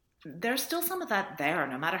 there's still some of that there,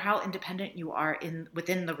 no matter how independent you are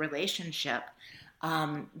within the relationship.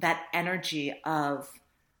 That energy of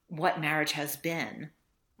what marriage has been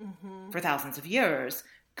for thousands of years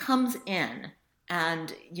comes in,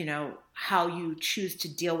 and how you choose to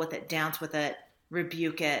deal with it, dance with it,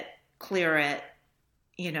 rebuke it, clear it.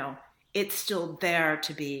 It's still there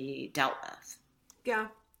to be dealt with. Yeah.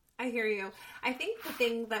 I hear you. I think the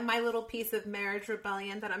thing that my little piece of marriage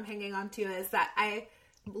rebellion that I'm hanging on to is that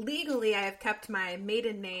legally, I have kept my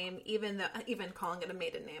maiden name, even calling it a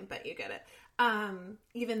maiden name, but you get it.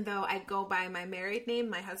 Even though I go by my married name,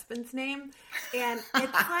 my husband's name. And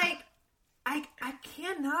it's like, I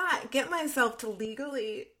cannot get myself to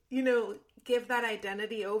legally, give that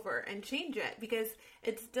identity over and change it, because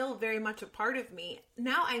it's still very much a part of me.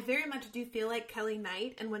 Now, I very much do feel like Kelly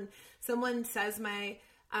Knight. And when someone says my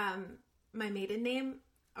maiden name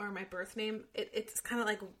or my birth name, it's kind of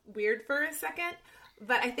like weird for a second.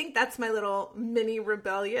 But I think that's my little mini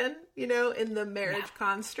rebellion, in the marriage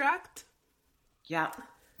construct. Yeah.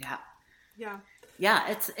 Yeah.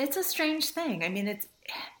 Yeah, it's a strange thing. I mean,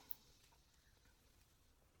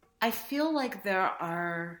 I feel like there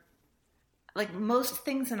are, like, most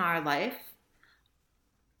things in our life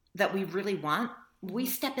that we really want, we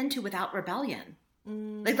step into without rebellion.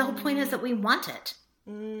 Like, the whole point is that we want it,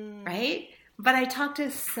 right? But I talk to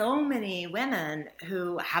so many women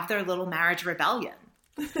who have their little marriage rebellion.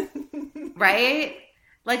 Right?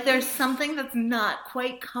 Like, there's something that's not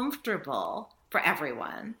quite comfortable for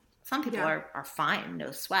everyone. Some people are fine,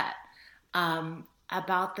 no sweat,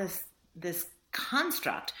 about this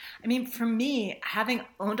construct. I mean, for me, having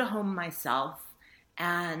owned a home myself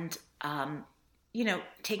and,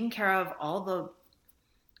 taking care of all the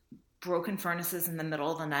broken furnaces in the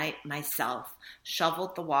middle of the night myself,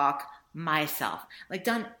 shoveled the walk myself, like,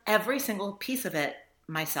 done every single piece of it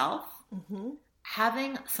myself,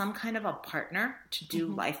 having some kind of a partner to do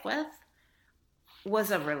life with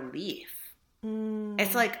was a relief. Mm.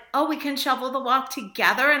 It's like, oh, we can shovel the walk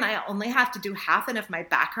together and I only have to do half. And if my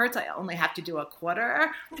back hurts, I only have to do a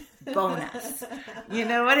quarter. Bonus. You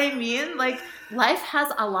know what I mean? Like, life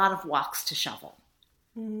has a lot of walks to shovel.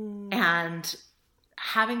 Mm. And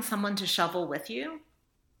having someone to shovel with you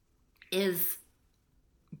is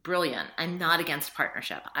brilliant. I'm not against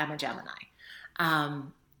partnership. I'm a Gemini.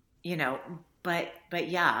 You know, but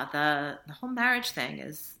yeah, the whole marriage thing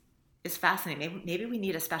is fascinating. Maybe we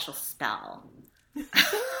need a special spell.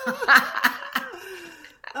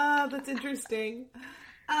 Oh, that's interesting.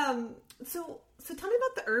 So tell me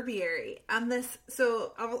about the Herbiary on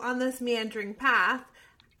this meandering path.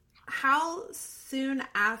 How soon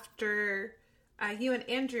after you and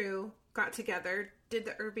Andrew got together did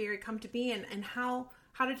the Herbiary come to be, and how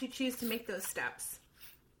did you choose to make those steps?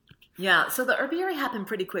 Yeah, so the Herbiary happened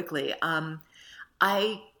pretty quickly. When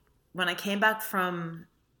I came back from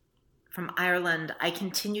Ireland, I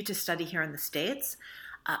continued to study here in the States,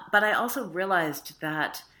 but I also realized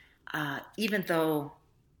that even though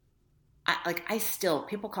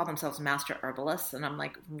people call themselves master herbalists, and I'm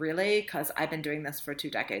like, really? Because I've been doing this for 2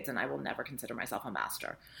 decades and I will never consider myself a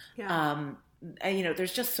master. Yeah. And,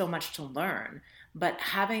 there's just so much to learn. But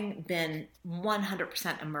having been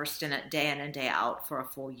 100% immersed in it day in and day out for a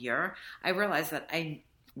full year, I realized that I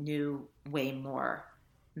knew way more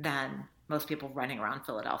than most people running around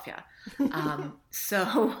Philadelphia.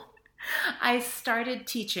 So I started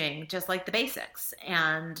teaching just like the basics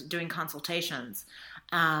and doing consultations.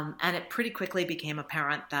 And it pretty quickly became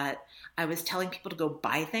apparent that I was telling people to go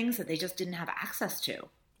buy things that they just didn't have access to.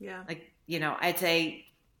 Yeah. Like, I'd say,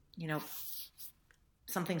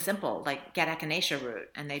 something simple, like get echinacea root.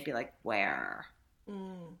 And they'd be like, where?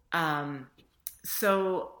 Mm.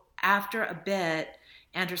 So after a bit,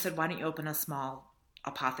 Andrew said, why don't you open a small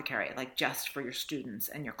apothecary, like just for your students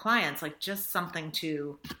and your clients, like just something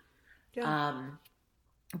to give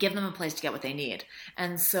them a place to get what they need.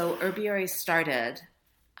 And so Herbiary started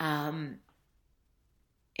in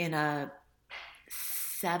a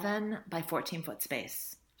 7 by 14 foot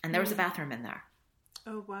space. And there was a bathroom in there.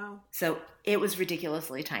 Oh, wow. So it was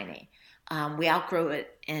ridiculously tiny. We outgrew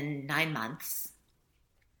it in 9 months.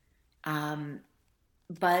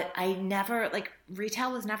 But I never,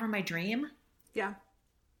 retail was never my dream. Yeah.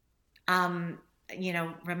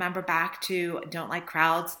 Remember back to don't like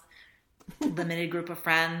crowds, limited group of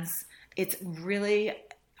friends. It's really,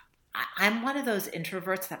 I'm one of those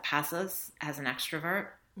introverts that passes as an extrovert.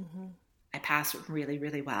 Mm-hmm. I pass really,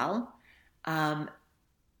 really well.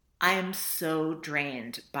 I am so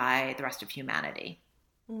drained by the rest of humanity.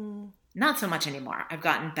 Mm. Not so much anymore. I've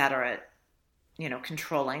gotten better at,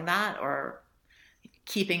 controlling that or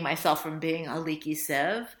keeping myself from being a leaky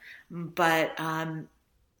sieve. But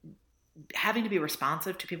having to be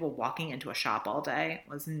responsive to people walking into a shop all day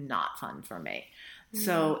was not fun for me. Mm.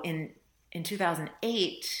 So in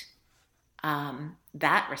 2008,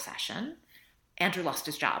 that recession, Andrew lost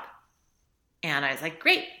his job. And I was like,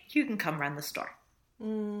 great, you can come run the store.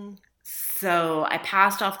 Mm. So I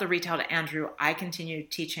passed off the retail to Andrew. I continued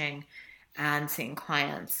teaching and seeing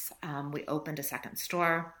clients. We opened a second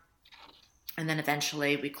store. And then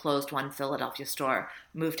eventually we closed one Philadelphia store,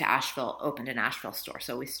 moved to Asheville, opened an Asheville store.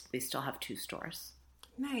 So we still have 2 stores.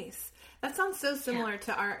 Nice. That sounds so similar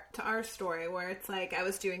to our story, where it's like I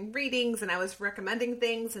was doing readings and I was recommending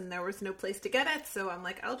things and there was no place to get it. So I'm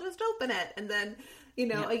like, I'll just open it. And then,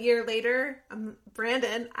 a year later,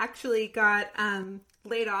 Brandon actually got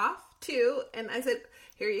laid off too. And I said,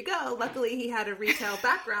 here you go. Luckily he had a retail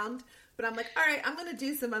background, but I'm like, all right, I'm going to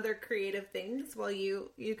do some other creative things while you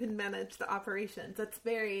can manage the operations. That's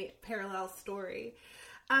very parallel story.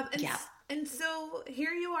 And so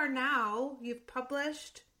here you are now. You've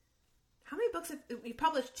published, how many books? You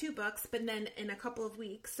published 2 books, but then in a couple of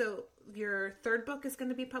weeks. So your 3rd book is going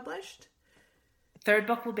to be published? 3rd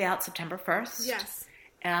book will be out September 1st. Yes.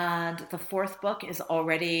 And the 4th book is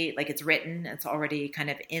already, it's written. It's already kind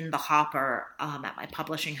of in the hopper at my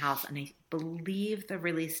publishing house. And I believe the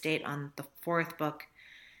release date on the 4th book,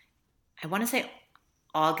 I want to say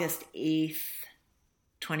August 8th,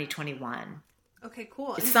 2021. Okay,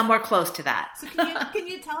 cool. It's somewhere close to that. So can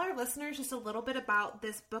you tell our listeners just a little bit about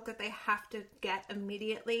this book that they have to get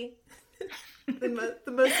immediately? the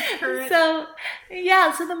most current. So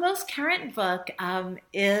the most current book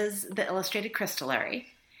is The Illustrated Crystallary.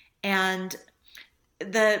 And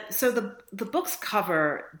the books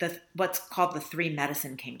cover what's called the 3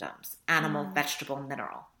 medicine kingdoms: animal, vegetable,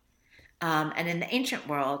 mineral. And in the ancient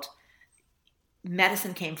world,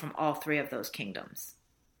 medicine came from all 3 of those kingdoms.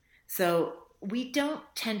 So we don't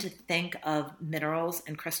tend to think of minerals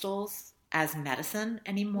and crystals as medicine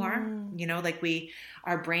anymore. You know, like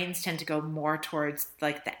our brains tend to go more towards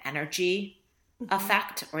like the energy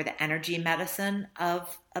effect or the energy medicine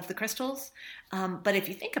of the crystals. But if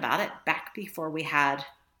you think about it, back before we had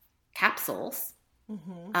capsules,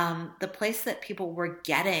 the place that people were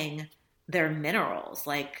getting their minerals,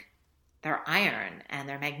 like their iron and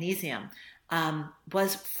their magnesium,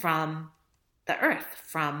 was from the earth,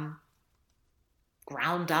 from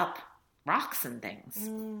ground up rocks and things.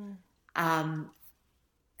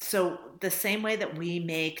 So the same way that we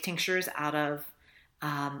make tinctures out of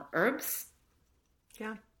herbs,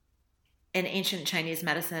 in ancient Chinese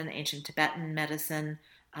medicine, ancient Tibetan medicine,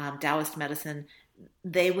 Taoist medicine,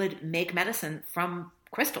 they would make medicine from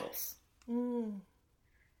crystals.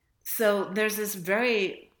 So there's this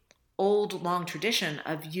very old, long tradition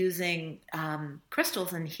of using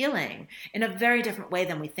crystals in healing in a very different way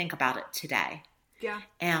than we think about it today. Yeah.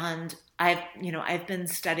 And I've been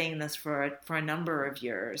studying this for a number of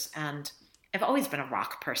years, and I've always been a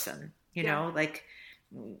rock person, you know, like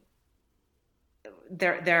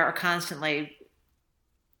there are constantly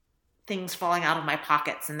things falling out of my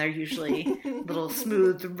pockets, and they're usually little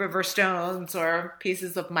smooth river stones or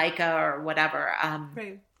pieces of mica or whatever.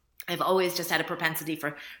 Right. I've always just had a propensity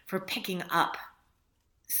for picking up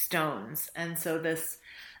stones. And so this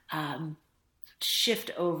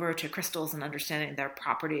shift over to crystals and understanding their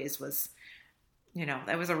properties was, you know,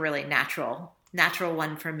 that was a really natural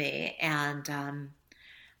one for me. And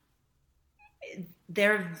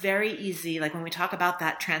they're very easy. Like when we talk about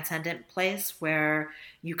that transcendent place where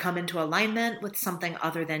you come into alignment with something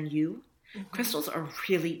other than you, crystals are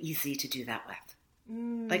really easy to do that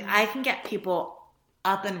with. Like I can get people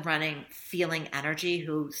up and running, feeling energy,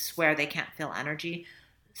 who swear they can't feel energy,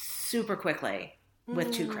 super quickly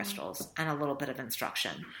with 2 crystals and a little bit of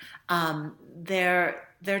instruction. They're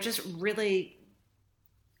just really,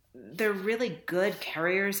 they're really good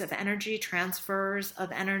carriers of energy, transfers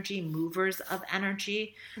of energy, movers of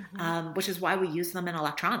energy, which is why we use them in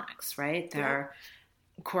electronics, right?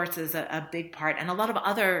 Quartz is a big part, and a lot of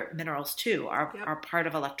other minerals too are part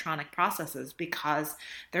of electronic processes because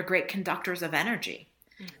they're great conductors of energy.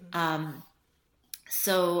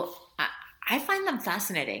 So I find them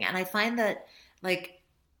fascinating, and I find that like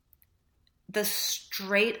the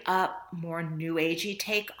straight up more new agey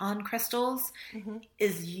take on crystals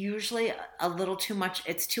is usually a little too much.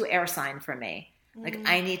 It's too air sign for me. Like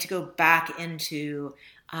I need to go back into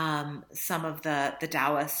some of the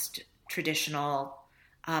Taoist traditional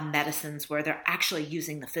medicines where they're actually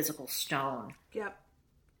using the physical stone.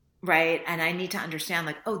 Right. And I need to understand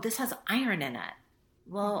like, oh, this has iron in it.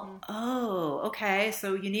 Well, oh, okay.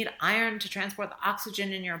 So you need iron to transport the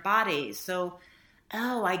oxygen in your body. So,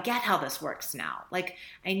 oh, I get how this works now. Like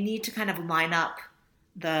I need to kind of line up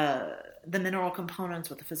the mineral components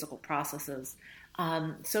with the physical processes.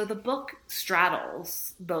 So the book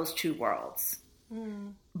straddles those 2 worlds,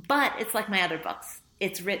 but it's like my other books.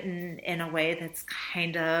 It's written in a way that's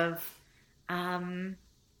kind of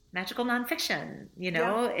magical nonfiction. You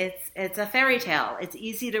know, it's a fairy tale. It's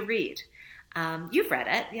easy to read. You've read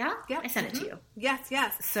it, yeah? I sent it to you. Yes.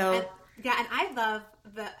 So and I love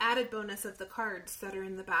the added bonus of the cards that are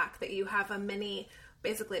in the back, that you have a mini,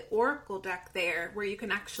 basically oracle deck there where you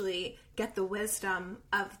can actually get the wisdom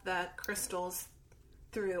of the crystals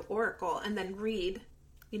through oracle and then read,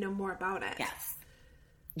 you know, more about it.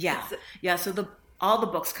 Yeah. So all the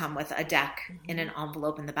books come with a deck in an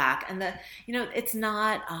envelope in the back, and it's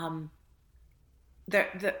not.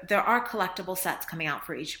 There are collectible sets coming out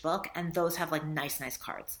for each book, and those have like nice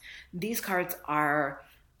cards. These cards are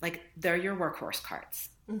like, they're your workhorse cards.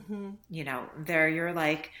 You know, they're your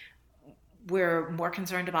like, we're more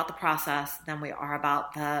concerned about the process than we are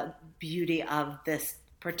about the beauty of this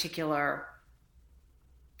particular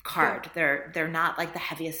card. They're not like the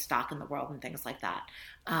heaviest stock in the world and things like that.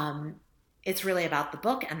 It's really about the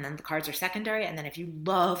book, and then the cards are secondary. And then if you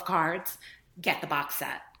love cards, get the box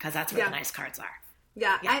set, because that's where the nice cards are.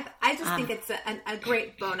 Yeah. I just think it's a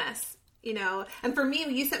great bonus, you know. And for me,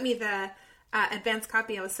 when you sent me the advanced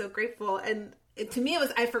copy, I was so grateful. And to me, it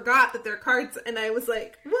was, I forgot that they're cards, and I was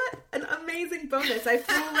like, what an amazing bonus. I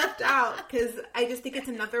flipped out, because I just think it's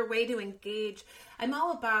another way to engage. I'm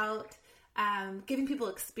all about giving people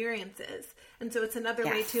experiences. And so it's another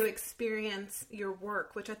way to experience your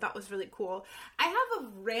work, which I thought was really cool. I have a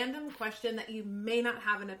random question that you may not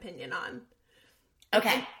have an opinion on.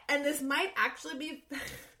 Okay. And this might actually be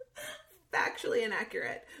factually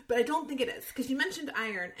inaccurate, but I don't think it is, because you mentioned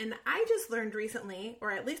iron, and I just learned recently,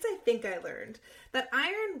 or at least I think I learned, that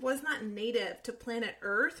iron was not native to planet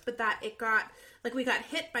Earth, but that it got, like, we got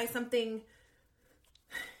hit by something.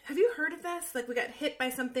 have you heard of this? Like we got hit by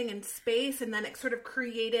something in space and then it sort of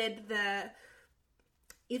created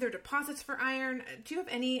either deposits for iron. Do you have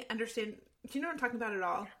any do you know what I'm talking about at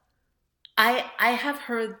all? I have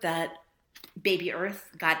heard that baby Earth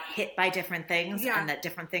got hit by different things and that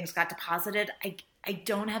different things got deposited. I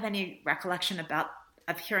don't have any recollection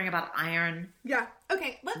of hearing about iron. Yeah.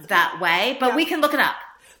 Okay. Way, but we can look it up.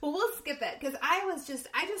 Well, we'll skip it because I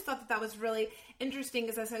just thought that was really interesting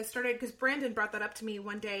as I started, because Brandon brought that up to me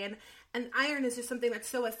one day, and iron is just something that's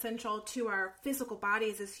so essential to our physical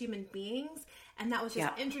bodies as human beings, and that was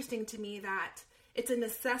just interesting to me that it's a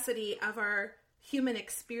necessity of our human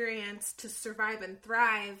experience to survive and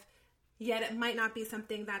thrive, yet it might not be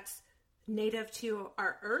something that's native to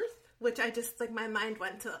our Earth, which I just, like, my mind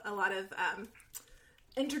went to a lot of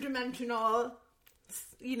interdimensional,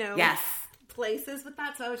 places with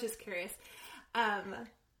that. So I was just curious.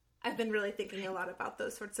 I've been really thinking a lot about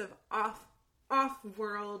those sorts of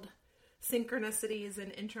off-world synchronicities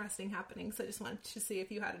and interesting happenings. So I just wanted to see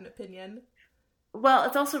if you had an opinion. Well,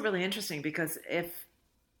 it's also really interesting because if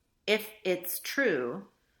it's true,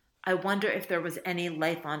 I wonder if there was any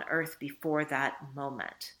life on Earth before that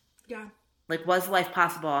moment. Yeah. Like, was life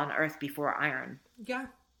possible on Earth before iron? Yeah.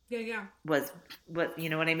 Was what, you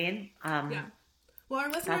know what I mean? Yeah. Well, our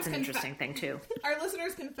listeners that's an interesting thing too. Our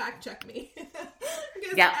listeners can fact check me.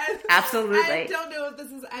 Yeah, absolutely. I don't know if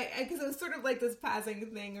this is because it was sort of like this passing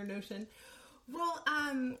thing or notion. Well,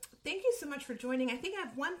 thank you so much for joining. I think I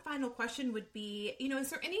have one final question would be, is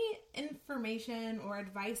there any information or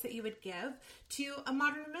advice that you would give to a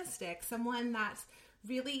modern mystic, someone that's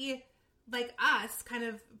really like us, kind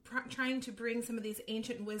of trying to bring some of these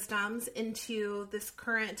ancient wisdoms into this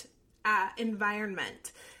current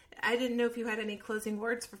environment? I didn't know if you had any closing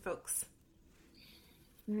words for folks.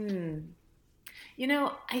 I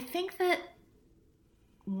think that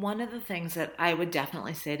one of the things that I would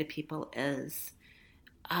definitely say to people is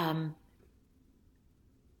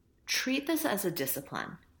treat this as a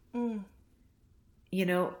discipline.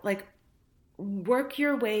 Like, work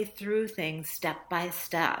your way through things step by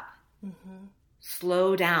step. Mm-hmm.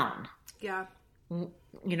 Slow down. Yeah.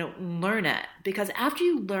 Learn it. Because after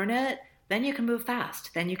you learn it, then you can move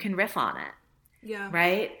fast. Then you can riff on it. Yeah.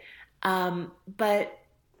 Right? But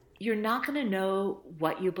you're not going to know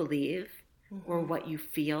what you believe or what you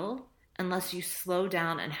feel unless you slow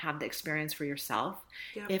down and have the experience for yourself.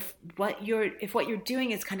 Yep. If what you're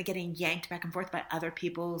doing is kind of getting yanked back and forth by other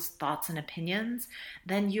people's thoughts and opinions,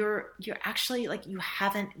 then you're actually, like, you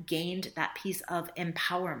haven't gained that piece of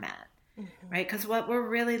empowerment. Right? Because what we're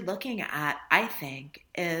really looking at, I think,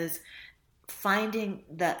 is finding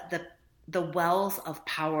the wells of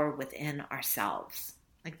power within ourselves.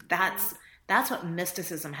 Like, that's what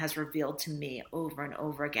mysticism has revealed to me over and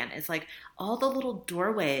over again. It's like all the little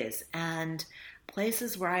doorways and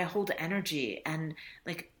places where I hold energy, and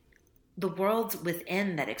like the worlds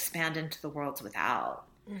within that expand into the worlds without.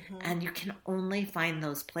 And you can only find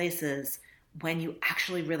those places when you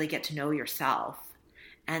actually really get to know yourself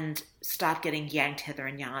and stop getting yanked hither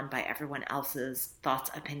and yon by everyone else's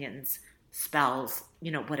thoughts, opinions, spells,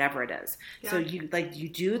 whatever it is. Yeah. So you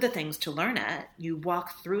do the things to learn it. You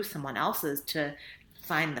walk through someone else's to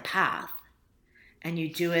find the path, and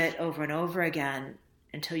you do it over and over again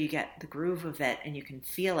until you get the groove of it and you can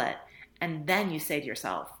feel it. And then you say to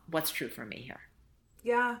yourself, what's true for me here?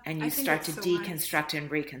 Yeah. And you start to deconstruct and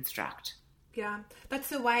reconstruct. Yeah. That's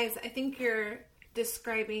so wise. I think you're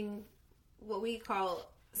describing what we call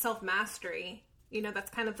self-mastery.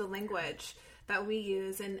 That's kind of the language that we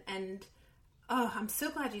use. And I'm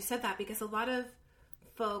so glad you said that, because a lot of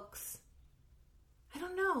folks, I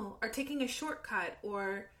don't know, are taking a shortcut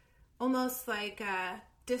or almost like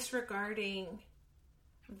disregarding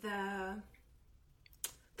the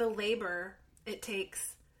labor it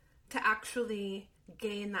takes to actually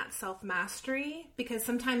gain that self-mastery, because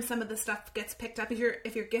sometimes some of the stuff gets picked up.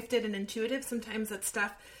 If you're gifted and intuitive, sometimes that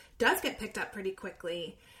stuff does get picked up pretty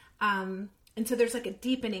quickly. And so there's like a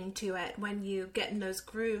deepening to it when you get in those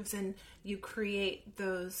grooves and you create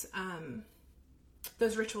those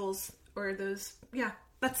rituals or those,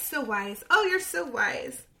 that's so wise. Oh, you're so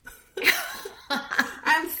wise.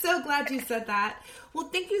 I'm so glad you said that. Well,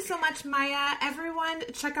 thank you so much, Maia. Everyone,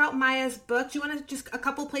 check out Maia's book. Do you want to just a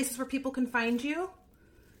couple places where people can find you?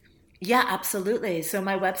 Yeah, absolutely. So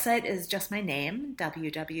my website is just my name,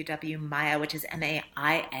 www.maia, which is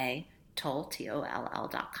MAIA,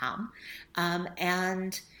 toll.com.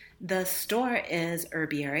 And the store is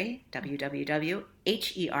Herbiary, www.herb,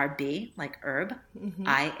 like herb,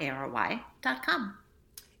 IARY.com.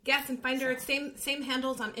 Yes, and find her same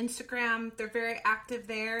handles on Instagram. They're very active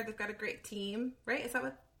there. They've got a great team, right? Is that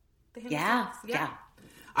what the handle is? Yeah.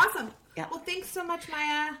 Awesome. Yep. Well, thanks so much,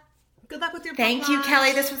 Maia. Good luck with your Thank you,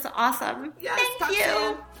 Kelly. This was awesome. Yes, Thank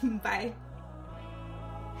you. Soon. Bye.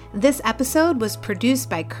 This episode was produced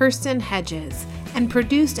by Kirsten Hedges and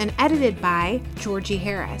produced and edited by Georgie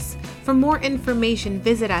Harris. For more information,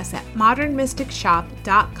 visit us at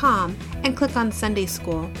modernmysticshop.com and click on Sunday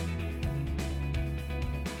School.